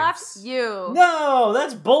saves. Fuck you. No,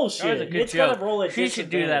 that's bullshit. That was a good It's joke. gotta roll at She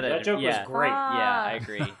should do that. disadvantage. That joke yeah. was great. Yeah, I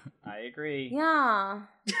agree. I agree. Yeah.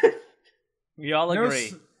 We all No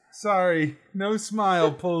agree. sorry, no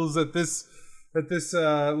smile pulls at this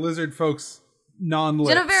lizard folks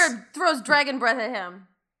non-lips. Jennifer throws dragon breath at him.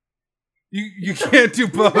 You can't do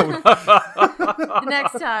both. The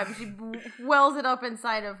next time, she wells it up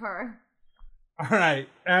inside of her. All right,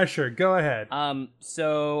 Asher, go ahead.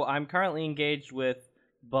 So I'm currently engaged with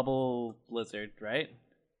Bubble Lizard, right?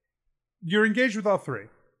 You're engaged with all three.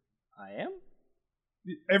 I am?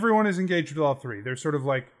 Everyone is engaged with all three. They're sort of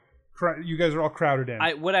like you guys are all crowded in.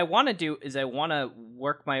 What I want to do is I want to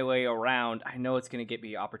work my way around. I know it's going to get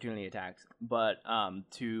me opportunity attacks, but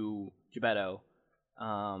to Geppetto,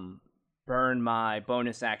 burn my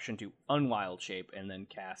bonus action to Unwild Shape and then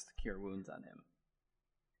cast Cure Wounds on him.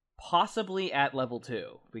 Possibly at level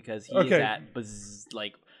 2 because he is at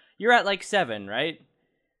you're at like 7, right?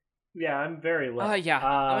 Yeah, I'm very low. I'm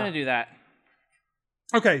gonna do that.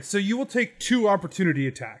 Okay, so you will take 2 opportunity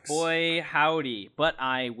attacks. Boy, howdy! But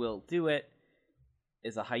I will do it.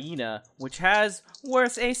 Is a hyena, which has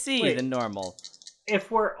worse AC than normal.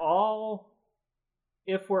 If we're all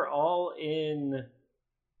in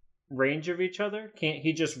range of each other, can't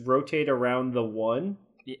he just rotate around the one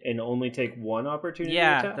and only take 1 opportunity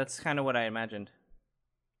attack? Yeah, that's kind of what I imagined.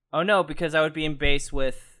 Oh no, because I would be in base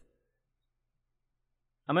with.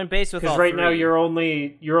 I'm in base with all because right now three. you're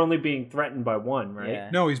only being threatened by 1, right? Yeah.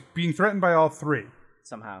 No, he's being threatened by all 3.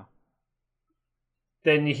 Somehow.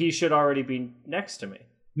 Then he should already be next to me.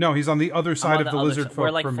 No, he's on the other side I'm of on the lizard side. folk.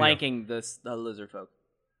 We're like from flanking the lizard folk.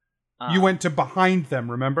 You went to behind them,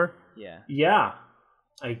 remember? Yeah. Yeah,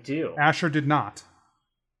 I do. Asher did not.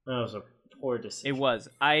 That was a poor decision. It was.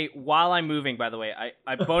 While I'm moving, by the way,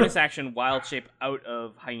 I bonus action wild shape out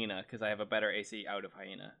of hyena because I have a better AC out of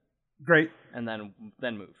hyena, Great. and then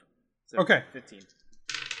move. So Okay. 15.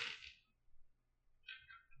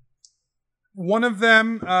 One of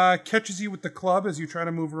them catches you with the club as you try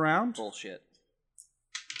to move around Bullshit.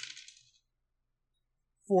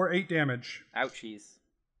 for 8 damage. Ouchies.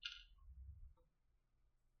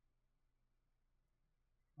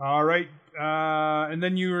 All right. And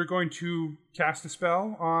then you are going to cast a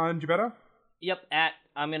spell on Geppetto? Yep.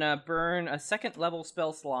 I'm gonna burn a 2nd level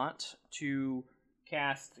spell slot to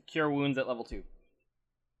cast Cure Wounds at level 2.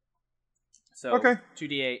 So Okay.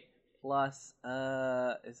 2d8 plus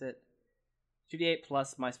is it 2d8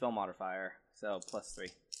 plus my spell modifier, so plus 3.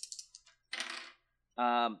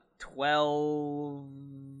 12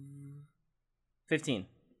 15.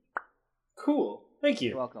 Cool. Thank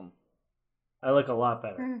You're you. welcome. I look a lot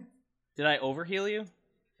better. Did I overheal you? I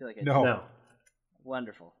feel like I did. No. No.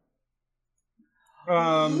 Wonderful.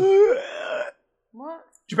 What?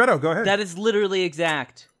 Geppetto, go ahead. That is literally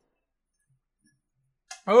exact.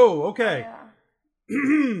 Oh, okay.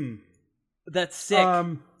 Yeah. That's sick.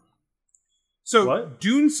 So What?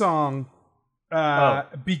 Dune Song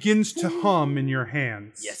begins to hum in your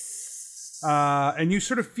hands. Yes. And you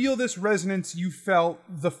sort of feel this resonance you felt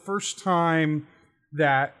the first time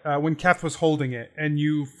that when Keth was holding it and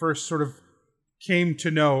you first sort of came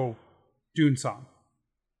to know Dune Song.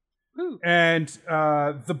 And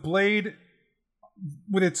the blade,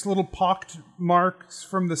 with its little pocked marks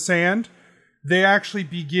from the sand, they actually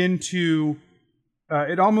begin to...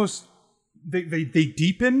 it almost... They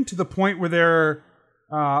deepen to the point where they're...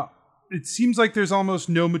 it seems like there's almost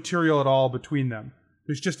no material at all between them.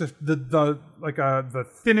 There's just the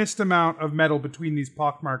thinnest amount of metal between these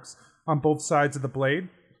pockmarks on both sides of the blade.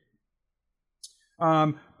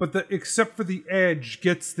 But except for the edge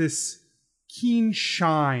gets this keen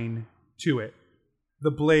shine to it.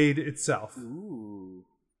 The blade itself. Ooh.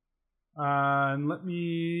 And let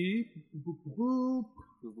me...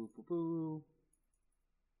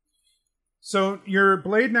 So your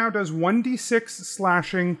blade now does 1d6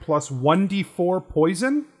 slashing plus 1d4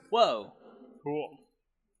 poison. Whoa. Cool.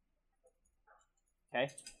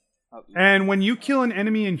 Okay. Oh, And when you kill an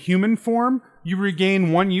enemy in human form, you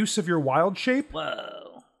regain 1 use of your wild shape. whoa.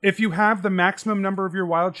 If you have the maximum number of your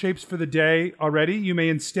wild shapes for the day already, you may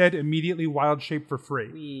instead immediately wild shape for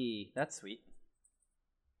free. Wee. That's sweet.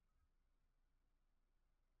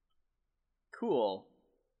 Cool.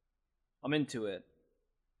 I'm into it.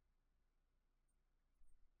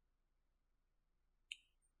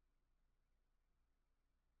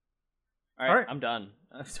 All right, I'm done.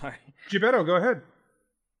 I'm sorry. Gibetto, go ahead.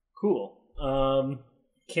 Cool.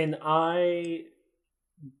 Can I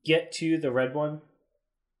get to the red one?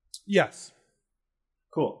 Yes.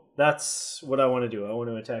 Cool. That's what I want to do. I want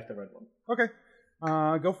to attack the red one. Okay.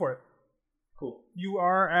 Go for it. Cool. You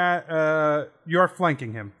are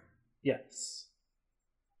flanking him. Yes.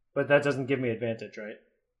 But that doesn't give me advantage, right?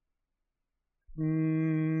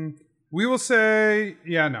 We will say,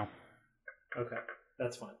 yeah, no. Okay.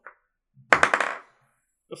 That's fine.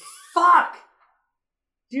 Fuck!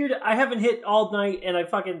 Dude, I haven't hit all night and I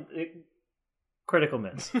fucking... critical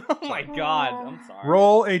miss. Oh my god, I'm sorry.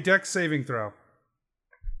 Roll a dex saving throw.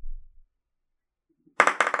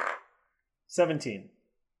 17.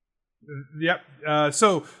 Yep.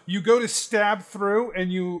 So you go to stab through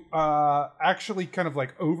and you actually kind of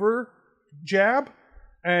like over jab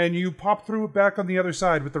and you pop through back on the other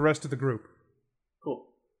side with the rest of the group. Cool.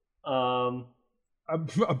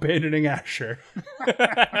 Abandoning Asher.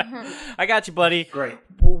 I got you, buddy. Great.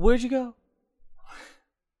 Where'd you go?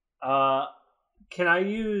 Can I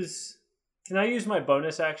use my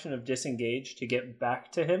bonus action of disengage to get back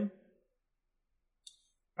to him?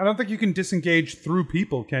 I don't think you can disengage through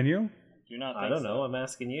people, can you? Do not. I don't know. I'm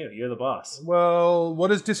asking you. You're the boss. Well, what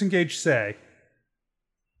does disengage say?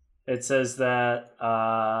 It says that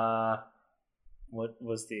what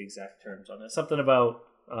was the exact terms on it? Something about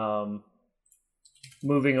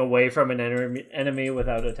moving away from an enemy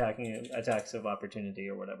without attacking attacks of opportunity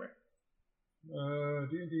or whatever.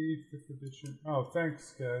 D&D 5th edition. Oh,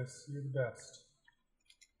 thanks, guys. You're the best.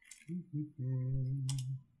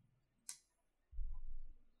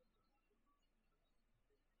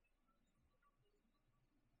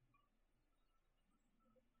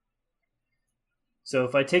 So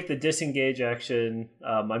if I take the disengage action,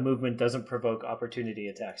 my movement doesn't provoke opportunity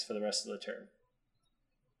attacks for the rest of the turn.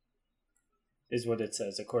 Is what it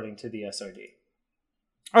says, according to the SRD.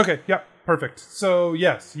 Okay, yeah, perfect. So,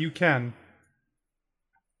 yes, you can.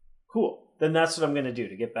 Cool. Then that's what I'm going to do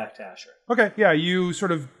to get back to Asher. Okay, yeah, you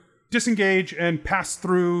sort of disengage and pass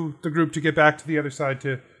through the group to get back to the other side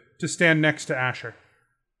to stand next to Asher.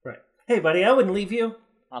 Right. Hey, buddy, I wouldn't leave you.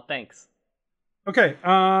 Oh, thanks. Okay,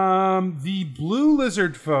 the blue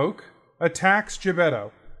lizard folk attacks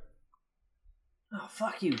Gibetto. Oh,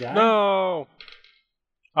 fuck you, guy. No.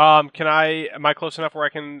 Am I close enough where I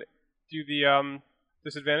can do the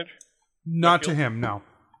disadvantage? Not to him, no.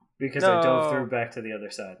 Because No. I dove through back to the other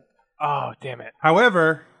side. Oh, damn it.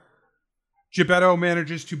 However, Gibetto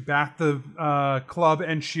manages to bat the club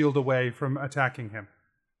and shield away from attacking him.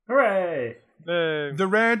 Hooray! The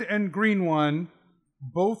red and green one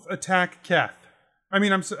both attack Keth.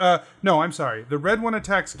 I'm sorry. The red one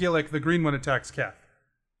attacks Gillick, the green one attacks Keth.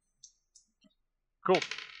 Cool.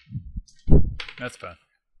 That's fine.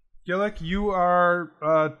 Gillick, you are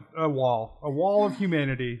a wall of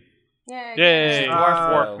humanity. Yay.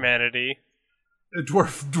 Dwarf humanity.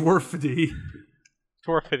 Dwarfity.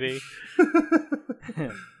 Dwarfity.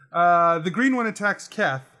 The green one attacks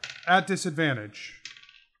Keth at disadvantage.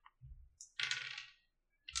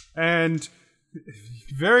 And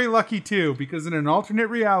very lucky too, because in an alternate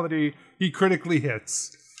reality, he critically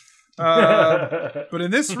hits. But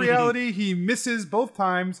in this reality, he misses both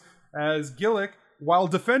times as Gillick, while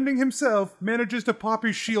defending himself, manages to pop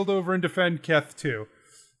his shield over and defend Keth too.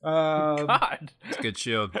 God. It's a good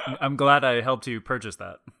shield. I'm glad I helped you purchase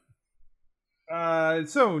that.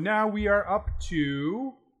 So now we are up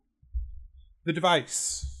to the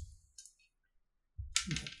device.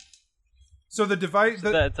 So the device...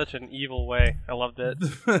 That in such an evil way. I loved it.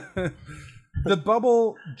 The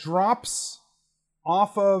bubble drops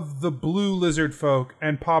off of the blue lizard folk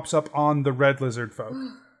and pops up on the red lizard folk.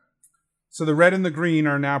 So the red and the green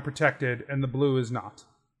are now protected, and the blue is not.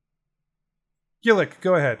 Gillick,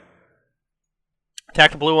 go ahead.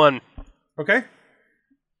 Attack the blue one. Okay.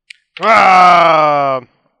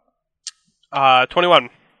 21.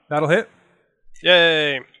 That'll hit.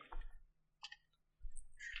 Yay.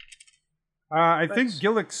 I think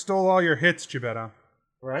Gillick stole all your hits, Gebetta.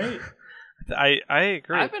 Right? I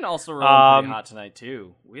agree. I've been also rolling pretty hot tonight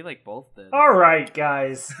too. We both did. All right,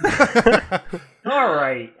 guys. All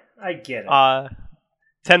right, I get it.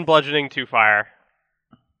 10 bludgeoning, 2 fire.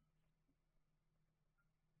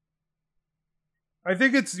 I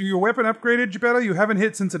think it's your weapon upgraded, Gebetta. You haven't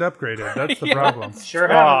hit since it upgraded. That's the problem.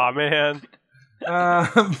 Sure. Aw, man.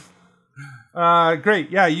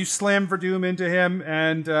 Great. Yeah, you slam Verdum into him,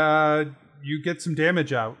 and you get some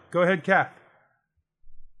damage out. Go ahead, Kath.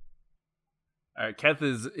 Keth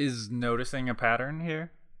is noticing a pattern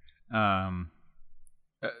here.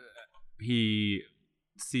 He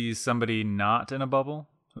sees somebody not in a bubble.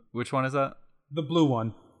 Which one is that? The blue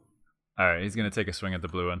one. All right, he's going to take a swing at the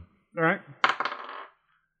blue one. All right.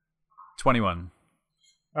 21.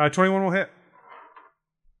 21 will hit.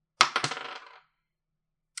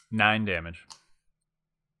 9 damage.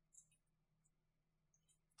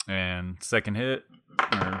 And second hit,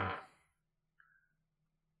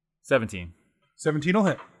 17. 17 will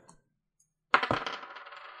hit.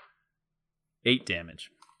 8 damage.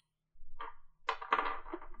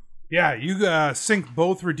 Yeah, you sink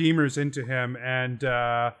both Redeemers into him, and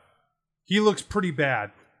he looks pretty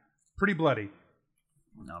bad. Pretty bloody.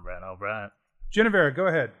 All right. Genevera, go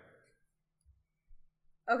ahead.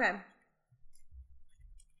 Okay.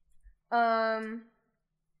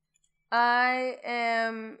 I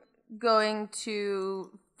am going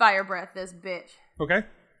to fire breath this bitch. Okay.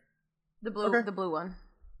 The blue one.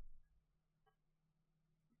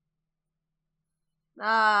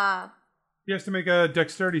 He has to make a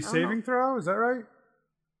dexterity saving throw, is that right?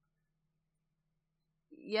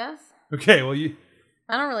 Yes. Okay, well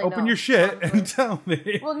I don't really open know, your shit honestly. and tell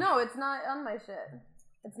me. Well, no, it's not on my shit.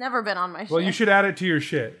 It's never been on my shit. Well, you should add it to your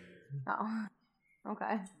shit. Oh.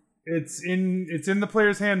 Okay. It's in the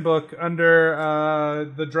player's handbook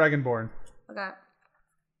under the Dragonborn. Okay.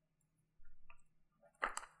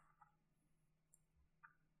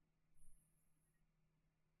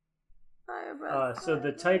 So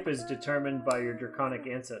the type is determined by your draconic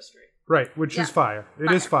ancestry. Right, which is fire.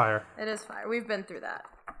 It is fire. It is fire. We've been through that.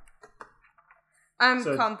 I'm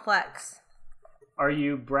complex. Are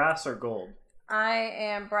you brass or gold? I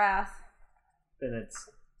am brass. Then it's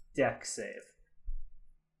dex save.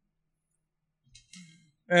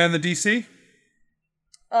 And the DC?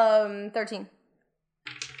 13.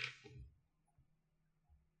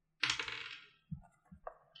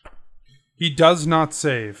 He does not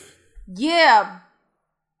save. Yeah,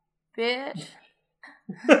 bitch.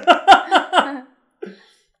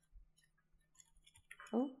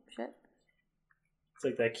 Oh, shit. It's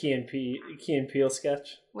like that Key and Peele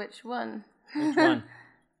sketch. Which one? Which one?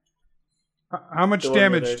 How much The one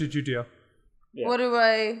damage where did you deal? Yeah. What do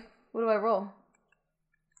I roll?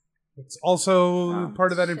 It's also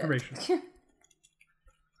part of that information.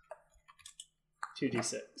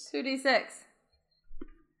 2d6. 2d6.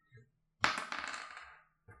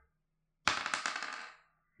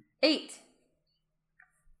 Eight.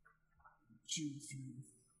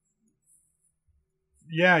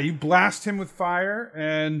 Yeah, you blast him with fire,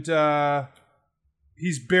 and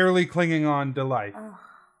he's barely clinging on to life.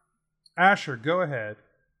 Asher, go ahead.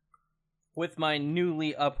 With my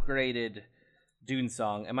newly upgraded Dune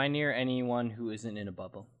Song, am I near anyone who isn't in a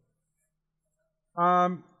bubble?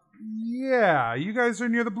 Yeah, you guys are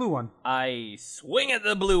near the blue one. I swing at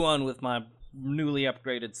the blue one with my newly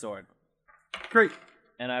upgraded sword. Great.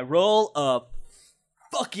 And I roll a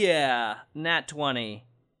fuck yeah, nat 20.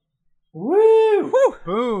 Woo! Woo!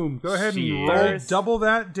 Boom. Go ahead and roll Cheers. double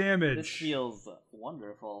that damage. This feels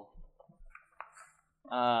wonderful.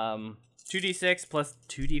 2d6 plus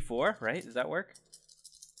 2d4, right? Does that work?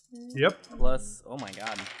 Yep. Plus, oh my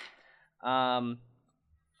god. 7,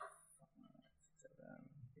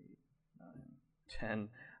 8, 9, 10.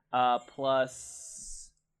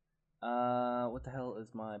 Plus, what the hell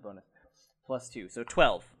is my bonus? Plus 2, so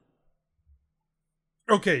 12.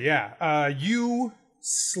 Okay, yeah. You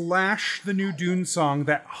slash the new Dune song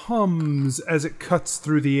that hums as it cuts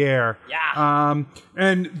through the air. Yeah.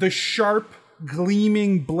 And the sharp,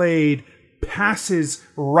 gleaming blade passes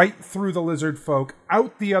right through the lizard folk,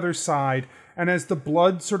 out the other side, and as the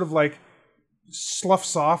blood sort of like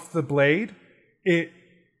sloughs off the blade, it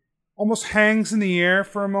almost hangs in the air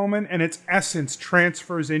for a moment, and its essence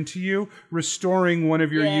transfers into you, restoring one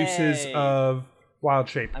of your uses of wild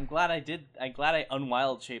shape. I'm glad I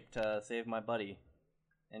unwild shaped to save my buddy,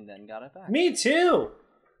 and then got it back. Me too.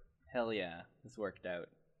 Hell yeah, this worked out.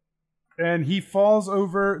 And he falls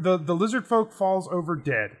over. The lizard folk falls over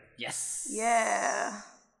dead. Yes. Yeah.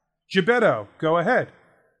 Gebetto, go ahead.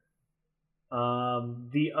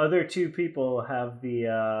 The other two people have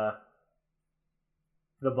the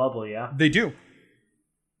bubble, yeah? They do.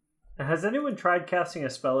 Has anyone tried casting a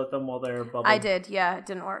spell at them while they're bubbling? I did, yeah, it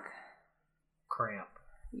didn't work. Cramp.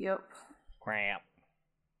 Yep. Cramp.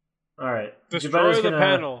 Alright. Destroy the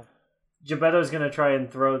panel. Gebetto's gonna try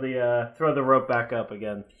and throw the rope back up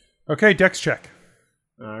again. Okay, dex check.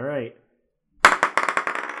 Alright.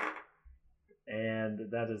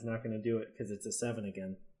 And that is not gonna do it, because it's a 7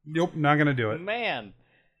 again. Nope, not going to do it. Man.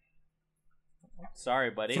 Sorry,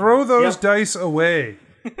 buddy. Throw those dice away.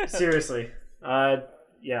 Seriously.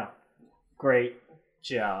 Yeah. Great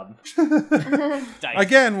job. Dice.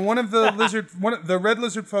 Again, one of the the red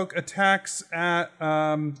lizard folk attacks at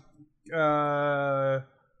Gillick.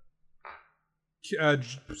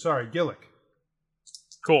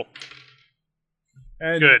 Cool.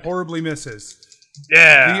 And Good. horribly misses.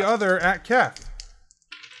 Yeah. The other at Keth.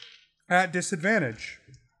 At disadvantage.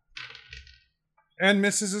 And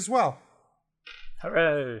misses as well.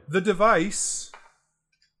 Hooray! The device.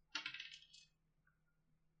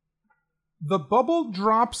 The bubble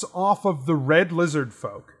drops off of the red lizard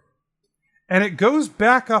folk. And it goes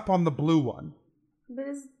back up on the blue one. But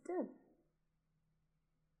it's dead.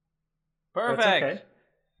 Perfect. That's okay.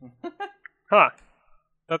 Huh.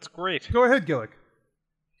 That's great. Go ahead, Gillick.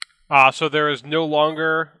 So there is no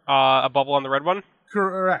longer a bubble on the red one?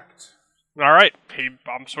 Correct. All right.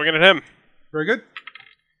 I'm swinging at him. Very good.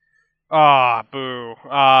 Boo.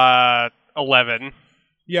 11.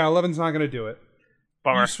 Yeah, 11's not going to do it.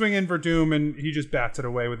 Bummer. You swing in for Doom, and he just bats it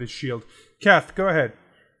away with his shield. Keth, go ahead.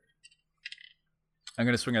 I'm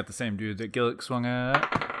going to swing at the same dude that Gillick swung at.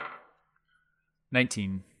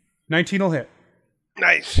 19. 19 will hit.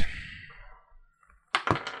 Nice.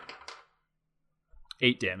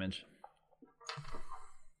 8 damage.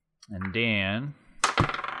 And Dan.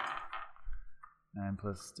 9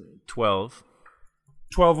 plus 12.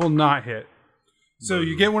 12 will not hit. So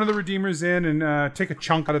you get one of the Redeemers in and take a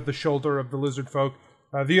chunk out of the shoulder of the lizard folk.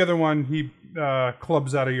 The other one, he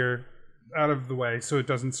clubs out of the way so it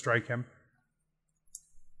doesn't strike him.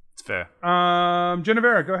 It's fair.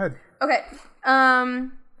 Genevera, go ahead. Okay.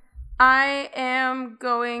 I am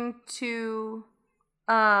going to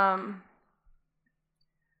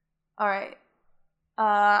all right.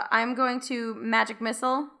 I'm going to magic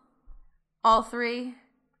missile all three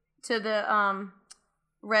to the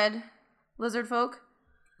red lizard folk.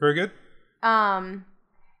 Very good.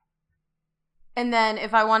 And then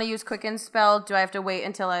if I want to use Quicken spell, do I have to wait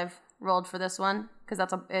until I've rolled for this one? Because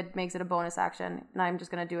it makes it a bonus action, and I'm just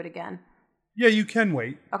gonna do it again. Yeah, you can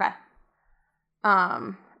wait. Okay.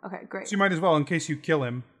 Okay, great. So you might as well, in case you kill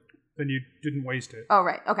him, then you didn't waste it. Oh,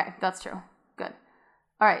 right. Okay, that's true. Good.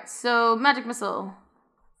 All right, so magic missile.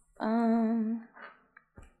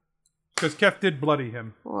 Because Kef did bloody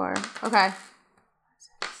him. 4. Okay.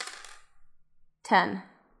 10.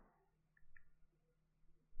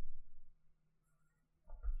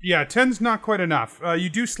 Yeah, 10's not quite enough. You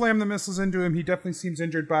do slam the missiles into him. He definitely seems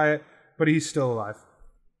injured by it, but he's still alive.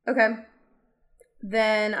 Okay.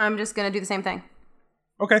 Then I'm just gonna do the same thing.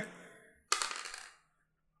 Okay.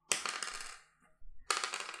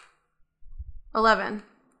 $11.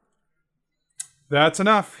 That's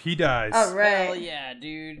enough. He dies. All right. Hell yeah,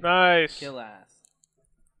 dude. Nice. Kill ass.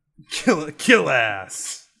 Kill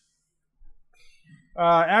ass.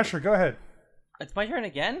 Asher, go ahead. It's my turn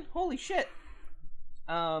again? Holy shit.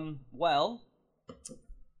 Well,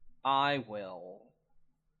 I will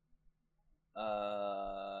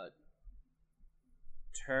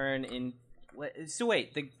turn in. So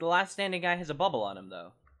wait, the last standing guy has a bubble on him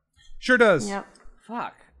though. Sure does. Yep.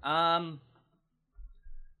 Fuck.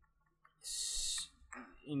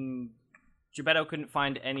 Gebetto couldn't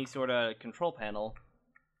find any sort of control panel,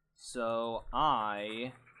 so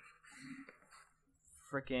I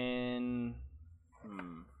frickin'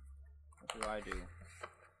 what do I do?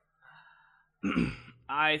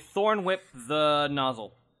 I thorn whip the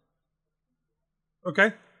nozzle.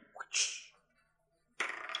 Okay.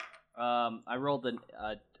 I rolled an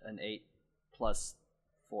 8 plus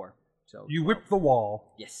 4, so You whip the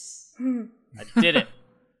wall. yes, I did it.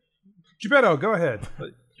 Gebetto, go ahead.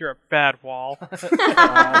 You're a bad wall.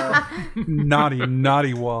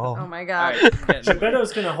 Naughty wall. Oh my All god. right,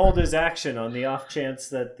 Gebetto's going to hold his action on the off chance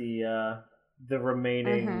that the the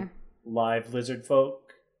remaining live lizard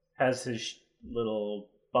folk has his little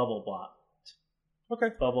bubble blocked. Okay.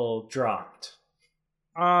 Bubble dropped.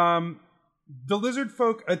 The lizard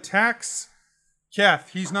folk attacks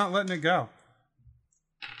Keth. He's not letting it go.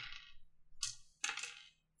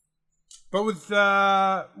 But with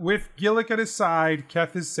Gillick at his side,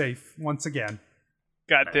 Keth is safe once again.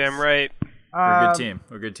 Goddamn right. We're a good team.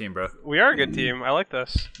 We're a good team, bro. We are a good team. I like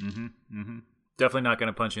this. Definitely not going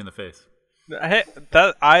to punch you in the face. Hey,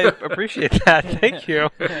 I appreciate that. Thank you.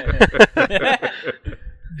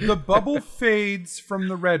 The bubble fades from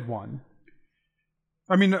the red one.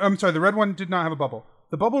 I'm sorry, the red one did not have a bubble.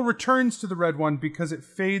 The bubble returns to the red one because it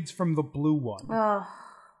fades from the blue one. Oh.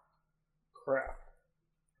 Crap.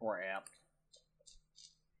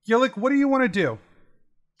 Gillick, what do you want to do?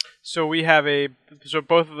 So we have so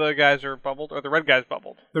both of the guys are bubbled, or the red guy's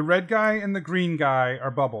bubbled. The red guy and the green guy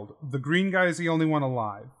are bubbled. The green guy is the only one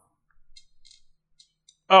alive.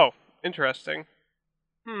 Oh, interesting.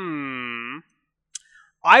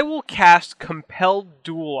 I will cast Compelled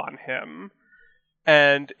Duel on him,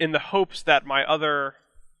 and in the hopes that my other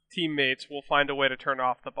teammates will find a way to turn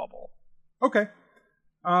off the bubble. Okay.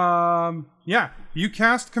 Yeah. You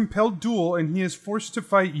cast Compelled Duel, and he is forced to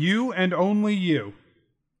fight you and only you.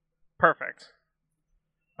 Perfect.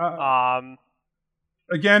 Again,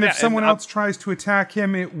 if someone else tries to attack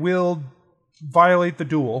him, it will violate the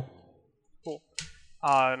duel. Cool.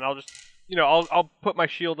 And I'll just, I'll put my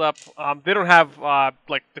shield up. They don't have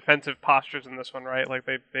defensive postures in this one, right? Like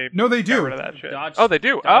they No, they got do. rid of that shit. Dodge- Oh, they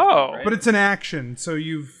do. dodge, right? But it's an action, so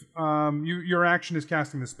your action is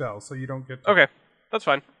casting the spell, so you don't get. Okay, that's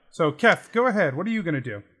fine. So, Keth, go ahead. What are you going to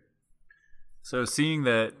do? So seeing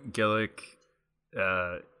that Gillick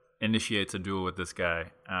initiates a duel with this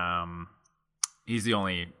guy, he's the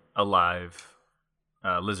only alive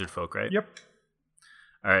lizard folk, right? Yep.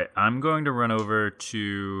 All right, I'm going to run over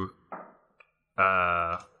to...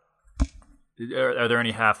 are there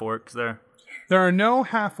any half-orcs there? There are no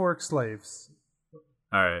half-orc slaves.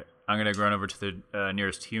 All right, I'm going to run over to the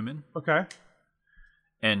nearest human. Okay.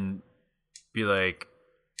 And be like,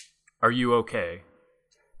 are you okay?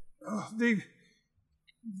 Oh, they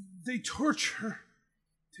torture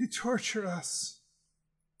us.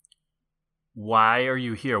 Why are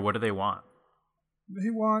you here? What do they want?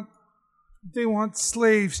 They want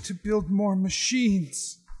slaves to build more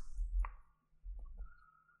machines.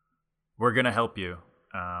 We're going to help you.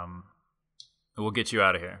 We'll get you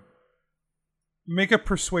out of here. Make a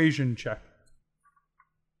persuasion check.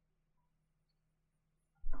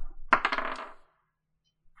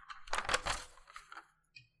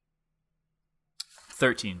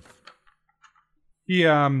 $13. He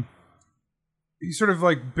sort of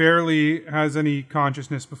barely has any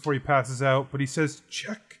consciousness before he passes out, but he says,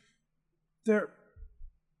 "Check their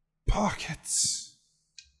pockets."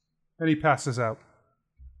 And he passes out.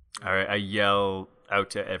 All right, I yell out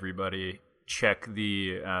to everybody, check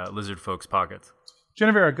the lizard folks' pockets.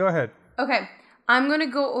 Genevera, go ahead. Okay, I'm gonna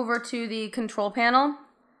go over to the control panel.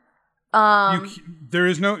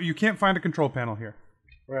 You can't find a control panel here.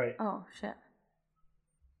 Right. Oh shit.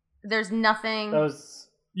 There's nothing.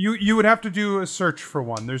 You would have to do a search for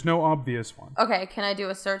one. There's no obvious one. Okay, can I do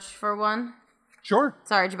a search for one? Sure.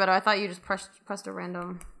 Sorry, Gebetto, I thought you just pressed a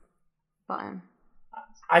random button.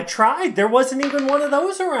 I tried. There wasn't even one of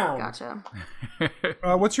those around. Gotcha.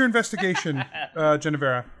 What's your investigation,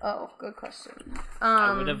 Genevera? Oh, good question.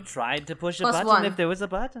 I would have tried to push a plus button one. if there was a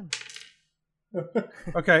button.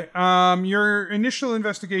 Okay. Your initial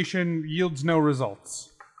investigation yields no results.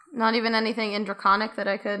 Not even anything in Draconic that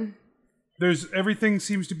I could. Everything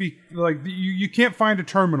seems to be you can't find a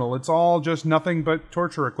terminal. It's all just nothing but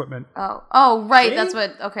torture equipment. Oh, right. See? That's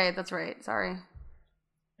what. Okay, that's right. Sorry.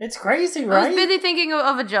 It's crazy, I right? was busy thinking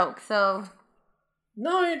of a joke, so.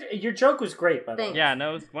 No, your joke was great, by the way. Thanks. Yeah,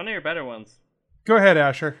 no, it's one of your better ones. Go ahead,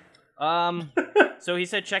 Asher. So he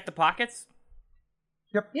said check the pockets?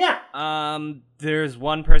 Yeah. There's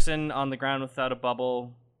one person on the ground without a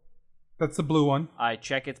bubble. That's the blue one. I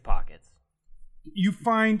check its pockets. You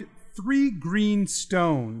find 3 green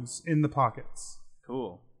stones in the pockets.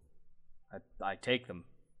 Cool. I take them.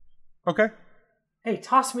 Okay. Hey,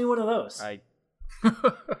 toss me one of those. I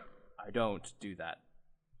don't do that.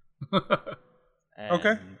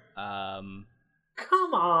 Okay. Come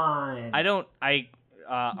on.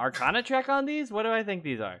 Arcana check on these? What do I think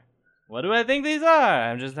these are?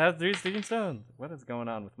 I just have 3 green stones. What is going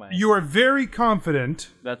on with my... You are very confident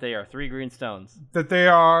That they are 3 green stones. that they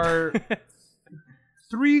are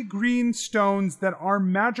 3 green stones that are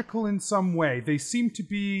magical in some way. They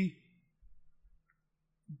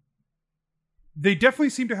definitely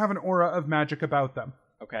seem to have an aura of magic about them.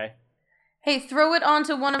 Okay. Hey, throw it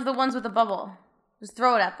onto one of the ones with the bubble. Just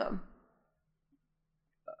throw it at them.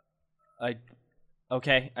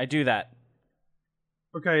 Okay, I do that.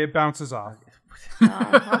 Okay, it bounces off.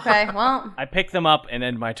 Oh, okay, well. I pick them up and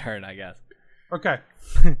end my turn, I guess. Okay.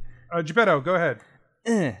 Geppetto, go ahead.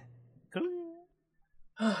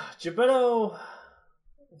 Geppetto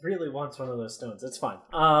really wants one of those stones. It's fine.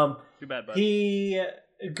 Too bad, bud. He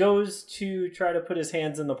goes to try to put his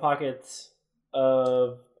hands in the pockets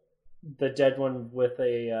of the dead one with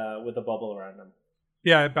a bubble around him.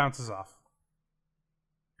 Yeah, it bounces off.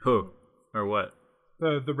 Who? Or what?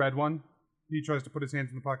 The red one. He tries to put his hands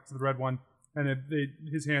in the pockets of the red one, and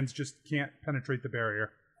his hands just can't penetrate the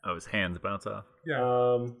barrier. Oh, his hands bounce off. Yeah.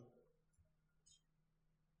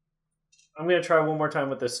 I'm gonna try one more time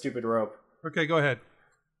with this stupid rope. Okay, go ahead.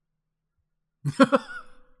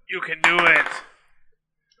 You can do it.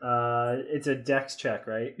 It's a dex check,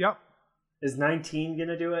 right? Yep. Is 19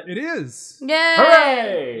 gonna do it? It is. Yay!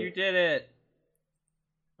 Hooray! You did it.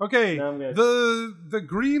 Okay, Now I'm gonna- the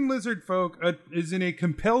green lizard folk is in a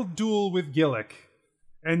compelled duel with Gillick,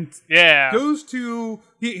 and Yeah. goes to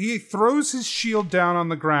he throws his shield down on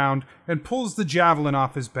the ground and pulls the javelin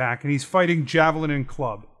off his back, and he's fighting javelin and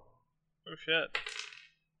club. Oh shit.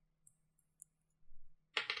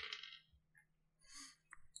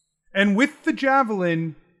 And with the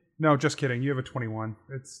javelin, no, just kidding. You have a 21.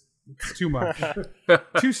 It's too much,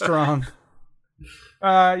 too strong.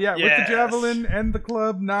 With the javelin and the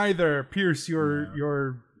club, neither pierce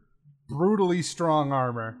your brutally strong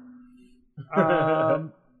armor.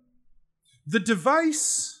 The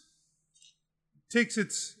device takes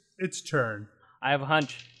its turn. I have a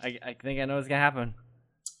hunch. I think I know what's gonna happen.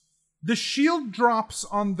 The shield drops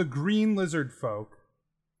on the green lizard folk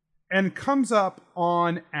and comes up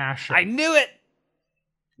on Asher. I knew it!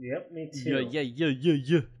 Yep, me too.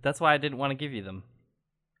 Yeah. That's why I didn't want to give you them.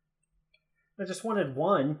 I just wanted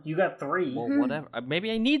one. You got 3. Well, whatever. Maybe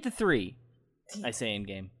I need the 3. I say in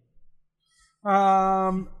game.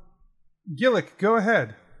 Gillick, go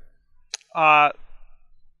ahead.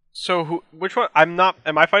 So which one?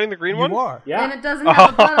 Am I fighting the green one? You are. Yeah. And it doesn't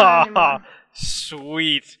have a button on anymore.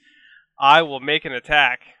 Sweet. I will make an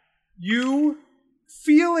attack. You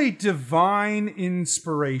feel a divine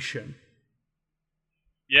inspiration.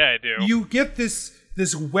 Yeah, I do. You get this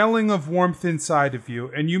welling of warmth inside of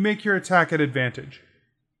you, and you make your attack at advantage.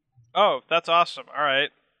 Oh, that's awesome. All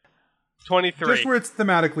right. 23. Just where it's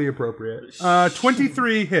thematically appropriate.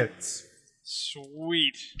 23 hits.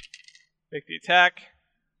 Sweet. Make the attack.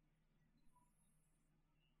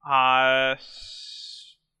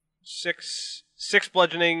 6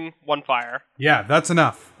 bludgeoning, 1 fire. Yeah, that's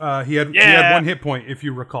enough. He had 1 hit point, if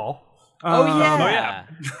you recall. Yeah.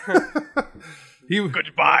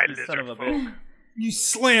 Goodbye, Son of lizard a folk. bitch. You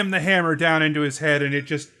slam the hammer down into his head, and it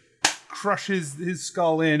just crushes his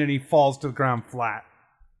skull in, and he falls to the ground flat.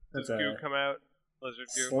 That's Goo come out. Lizard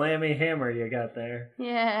goo. slammy hammer you got there.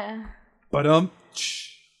 Yeah. But I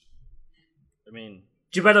mean,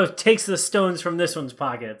 Geppetto takes the stones from this one's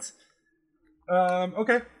pockets.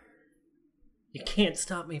 okay. You can't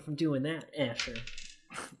stop me from doing that, Asher.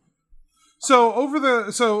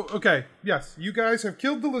 Okay, yes, you guys have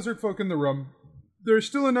killed the lizard folk in the room. There's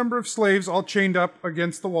still a number of slaves all chained up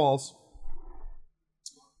against the walls.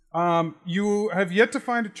 You have yet to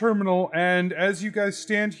find a terminal, and as you guys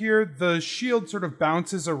stand here, the shield sort of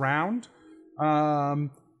bounces around.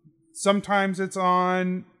 Sometimes it's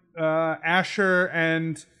on Asher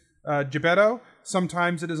and Geppetto.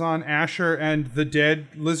 Sometimes it is on Asher and the dead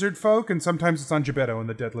lizard folk, and sometimes it's on Geppetto and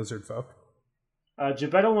the dead lizard folk.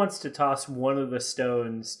 Geppetto wants to toss one of the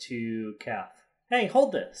stones to Kath. Hey,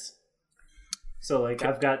 hold this. So,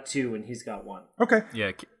 I've got 2 and he's got 1. Okay.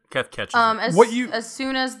 Yeah, Keth catches it. As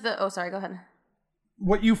soon as the... Oh, sorry, go ahead.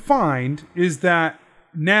 What you find is that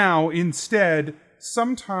now, instead,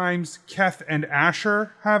 sometimes Keth and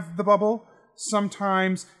Asher have the bubble.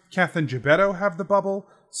 Sometimes Keth and Geppetto have the bubble.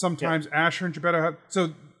 Sometimes Asher and Geppetto have...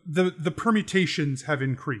 So the permutations have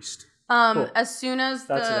increased. Cool. As soon as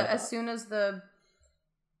That's what I thought. as soon as the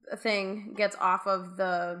thing gets off of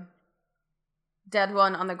the dead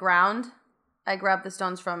one on the ground, I grab the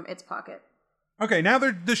stones from its pocket. Okay, now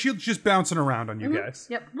the shield's just bouncing around on you guys.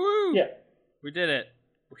 Yep. woo! Yeah. We did it.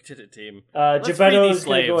 We did it, team. Geppetto's free these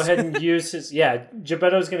going to go slaves. ahead and use his... Yeah,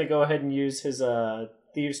 Geppetto's going to go ahead and use his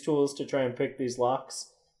thieves' tools to try and pick these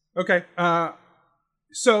locks. Okay,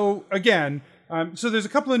 so again, so there's a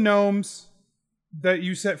couple of gnomes that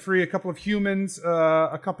you set free, a couple of humans,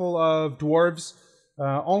 a couple of dwarves.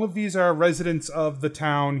 All of these are residents of the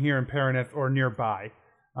town here in Paraneth or nearby.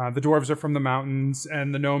 The dwarves are from the mountains,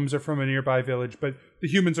 and the gnomes are from a nearby village, but the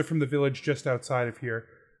humans are from the village just outside of here.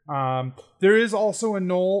 There is also a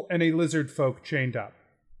gnoll and a lizard folk chained up.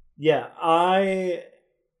 Yeah, I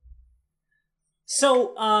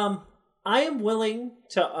am willing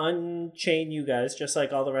to unchain you guys, just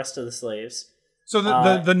like all the rest of the slaves. So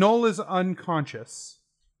the gnoll is unconscious,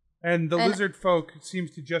 and the lizard folk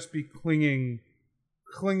seems to just be clinging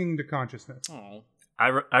to consciousness. Oh.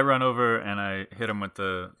 I run over and I hit him with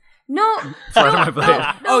the No. flat of my blade.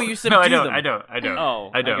 Oh, you subdue No, I don't. them. I don't. Oh,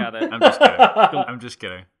 I don't. I got it. I'm just kidding. I'm just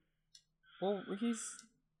kidding. Well,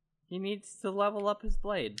 he needs to level up his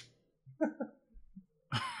blade.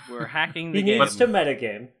 We're hacking the He game. needs to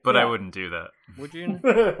metagame. But Yeah. I wouldn't do that. Would you?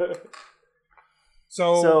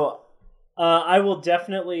 So I will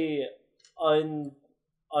definitely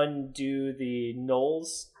undo the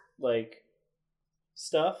Knowles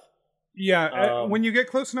stuff. yeah, when you get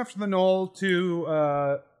close enough to the gnoll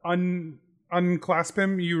to unclasp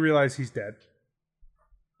him, you realize he's dead.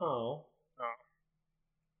 Oh.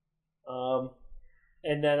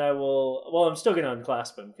 And then I will. Well, I'm still gonna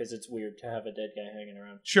unclasp him because it's weird to have a dead guy hanging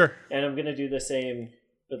around. Sure. And I'm gonna do the same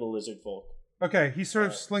for the lizard folk. Okay, he sort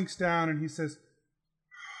of slinks down and he says,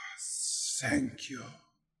 "Thank you."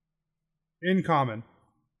 In common.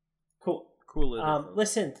 Cool. Cool. Lizard folk.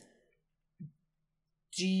 Listen.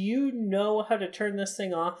 Do you know how to turn this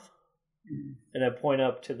thing off? And I point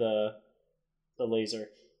up to the laser.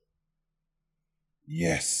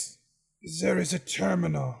 Yes, there is a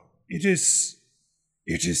terminal. It is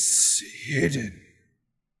hidden.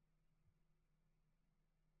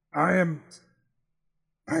 I am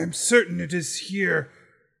certain it is here.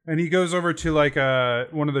 And he goes over to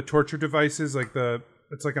one of the torture devices,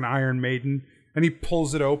 it's like an Iron Maiden, and he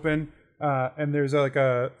pulls it open. And there's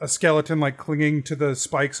a skeleton clinging to the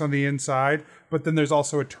spikes on the inside, but then there's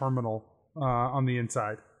also a terminal on the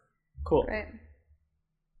inside. Cool. Right.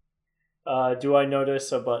 Do I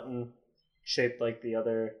notice a button shaped like the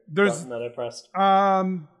other button that I pressed?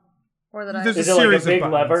 Or that There's Is a it like a series big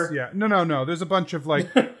of buttons. lever? Yeah. No. There's a bunch of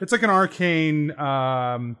it's like an arcane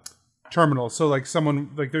terminal. So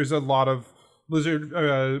there's a lot of lizard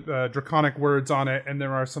draconic words on it, and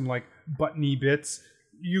there are some buttony bits.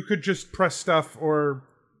 You could just press stuff or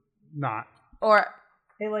not. Or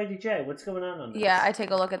Hey, Lady J, what's going on this? yeah, I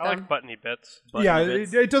take a look at I them. like buttony bits.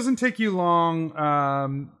 It doesn't take you long,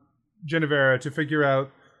 Genevera, to figure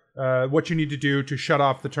out what you need to do to shut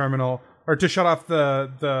off the terminal, or to shut off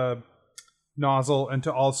the nozzle, and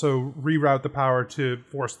to also reroute the power to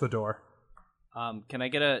force the door. Can I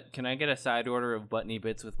get a side order of buttony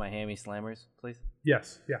bits with my hammy slammers, please?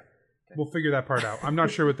 Yes, yeah. We'll figure that part out. I'm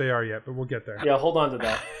not sure what they are yet, but we'll get there. Yeah, hold on to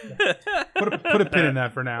that. Put a pin in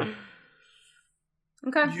that for now.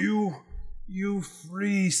 Okay. You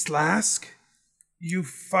free Slask? You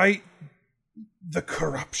fight the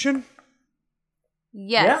corruption?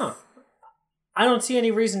 Yes. Yeah. I don't see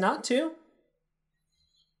any reason not to.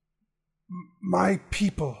 My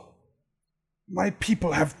people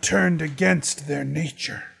have turned against their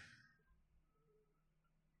nature.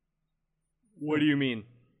 What do you mean?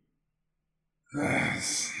 I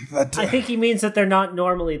think he means that they're not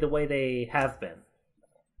normally the way they have been.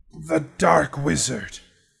 The Dark Wizard.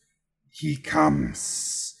 He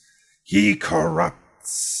comes. He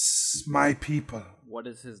corrupts my people. What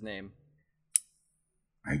is his name?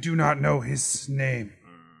 I do not know his name.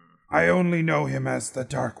 I only know him as the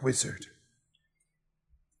Dark Wizard.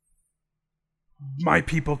 My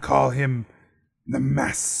people call him the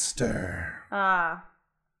Master.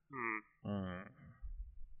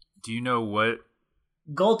 Do you know what?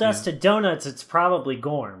 Gold dust to donuts, it's probably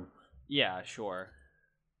Gorm. Yeah, sure.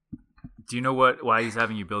 Do you know why he's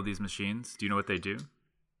having you build these machines? Do you know what they do?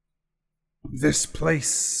 This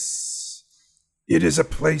place, it is a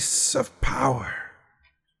place of power.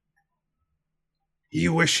 He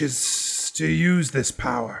wishes to use this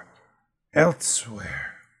power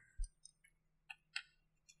elsewhere.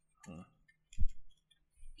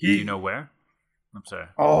 Do you know where? I'm sorry.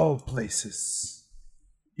 All places.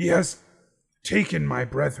 He has taken my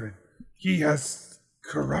brethren. He has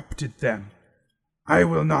corrupted them. I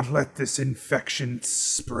will not let this infection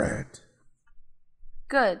spread.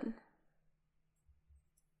 Good.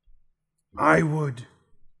 I would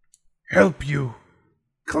help you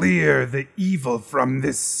clear the evil from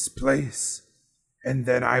this place, and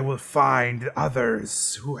then I will find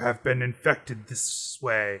others who have been infected this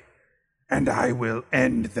way, and I will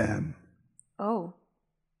end them. Oh.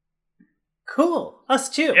 Cool. Us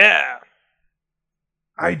too. Yeah.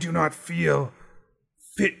 I do not feel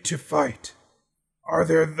fit to fight. Are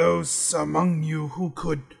there those among you who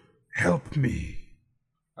could help me?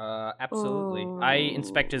 Absolutely. I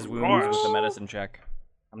inspect his wounds with a medicine check.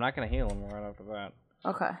 I'm not gonna heal him right after that.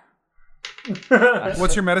 Okay.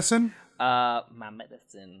 What's your medicine? My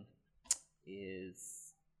medicine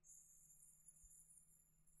is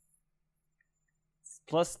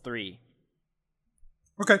 +3.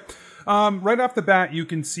 Okay. Right off the bat, you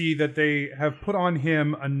can see that they have put on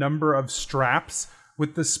him a number of straps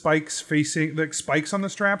with the spikes on the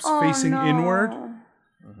straps facing inward.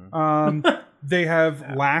 They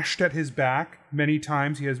have lashed at his back many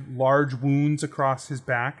times. He has large wounds across his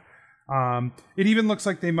back. It even looks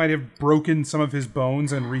like they might have broken some of his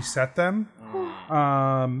bones and reset them.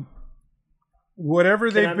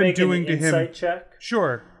 Whatever they've been doing to him. Insight check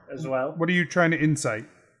Sure. as well. What are you trying to insight?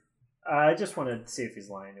 I just want to see if he's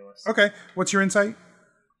lying to us. Okay. What's your insight?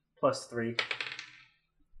 +3.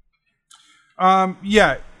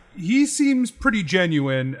 Yeah, he seems pretty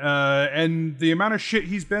genuine, and the amount of shit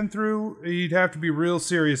he's been through, he'd have to be real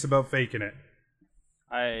serious about faking it.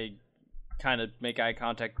 I kind of make eye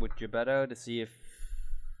contact with Gebetto to see if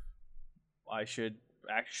I should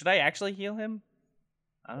I actually heal him?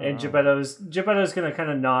 I don't And know. Gebetto's gonna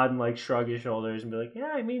kind of nod and like shrug his shoulders and be like,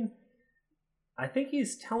 "Yeah, I mean, I think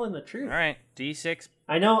he's telling the truth." All right, D6.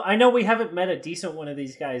 I know we haven't met a decent one of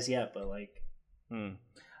these guys yet, but like,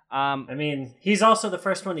 I mean, he's also the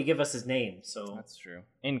first one to give us his name, so That's true.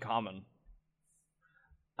 In common.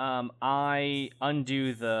 I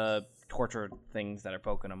undo the torture things that are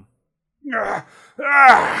poking him.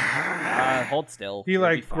 Hold still. He You'll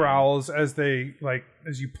be like fine. growls as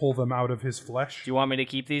you pull them out of his flesh. Do you want me to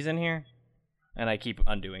keep these in here? And I keep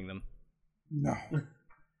undoing them. No.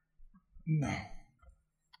 No.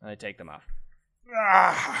 And I take them off.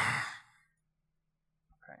 Ah.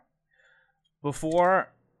 Okay.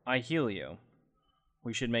 Before I heal you,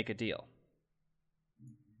 we should make a deal.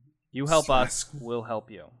 You help us, we'll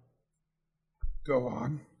help you. Go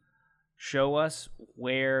on. Show us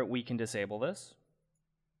where we can disable this,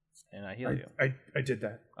 and I heal you. I did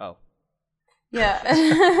that. Oh. Yeah.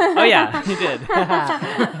 Oh yeah, you did.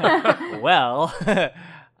 Well,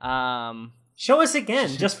 show us again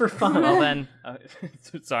just for fun. well then,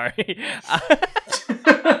 sorry.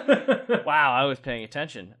 Wow, I was paying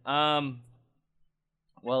attention.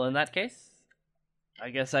 Well, in that case,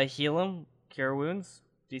 I guess I heal him, cure wounds,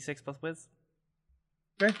 D6 plus whiz.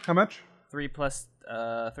 Okay, how much? 3 plus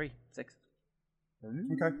 3, 6.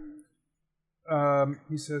 Okay.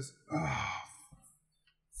 He says, "Oh,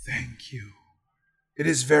 thank you. It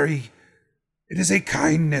is a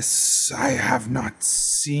kindness I have not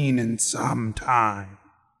seen in some time."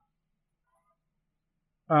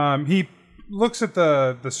 He looks at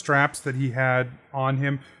the straps that he had on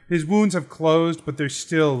him. His wounds have closed, but there's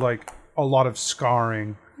still like a lot of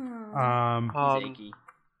scarring. Achy.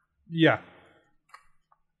 Yeah.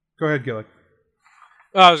 Go ahead, Gillick.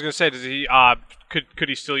 I was gonna say, does he could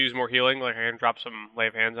he still use more healing? Like I can drop some lay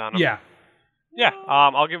of hands on him. Yeah. Yeah.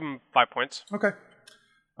 I'll give him 5 points. Okay.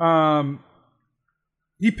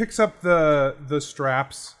 He picks up the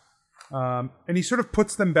straps, and he sort of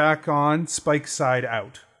puts them back on, Spike side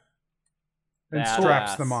out, and Badass.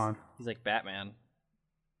 straps them on. He's like Batman.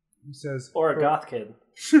 He says, Or a goth kid.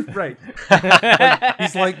 right.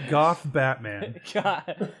 He's like goth Batman.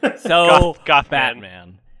 So Goth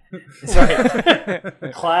Batman.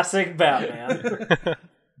 Classic Batman.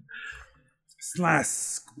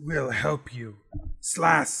 Slask will help you.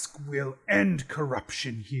 Slask will end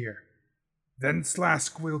corruption here. Then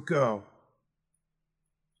Slask will go.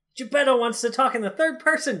 Gebetto wants to talk in the third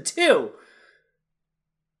person too.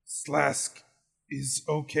 Slask is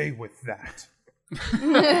okay with that.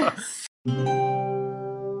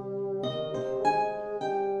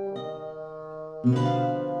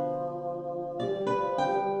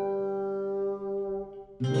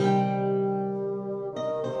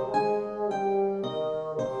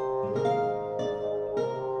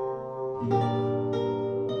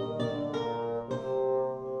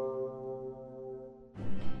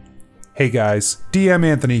 Hey guys, DM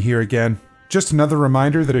Anthony here again. Just another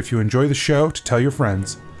reminder that if you enjoy the show, to tell your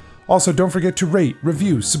friends. Also, don't forget to rate,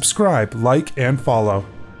 review, subscribe, like, and follow.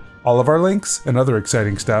 All of our links and other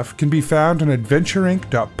exciting stuff can be found on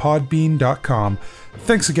adventureinc.podbean.com.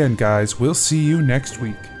 Thanks again, guys. We'll see you next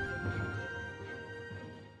week.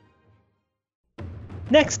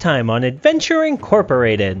 Next time on Adventure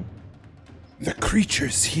Incorporated. The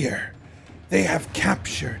creatures here, they have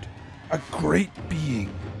captured a great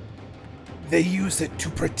being. They use it to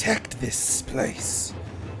protect this place.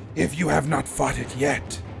 If you have not fought it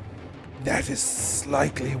yet, that is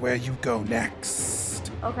likely where you go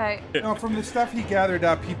next. Okay. Now, from the stuff he gathered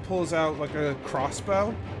up, he pulls out like a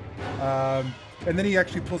crossbow, and then he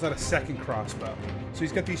actually pulls out a second crossbow. So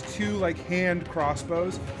he's got these two like hand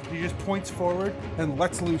crossbows. He just points forward and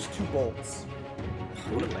lets loose 2 bolts.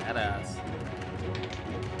 What a badass.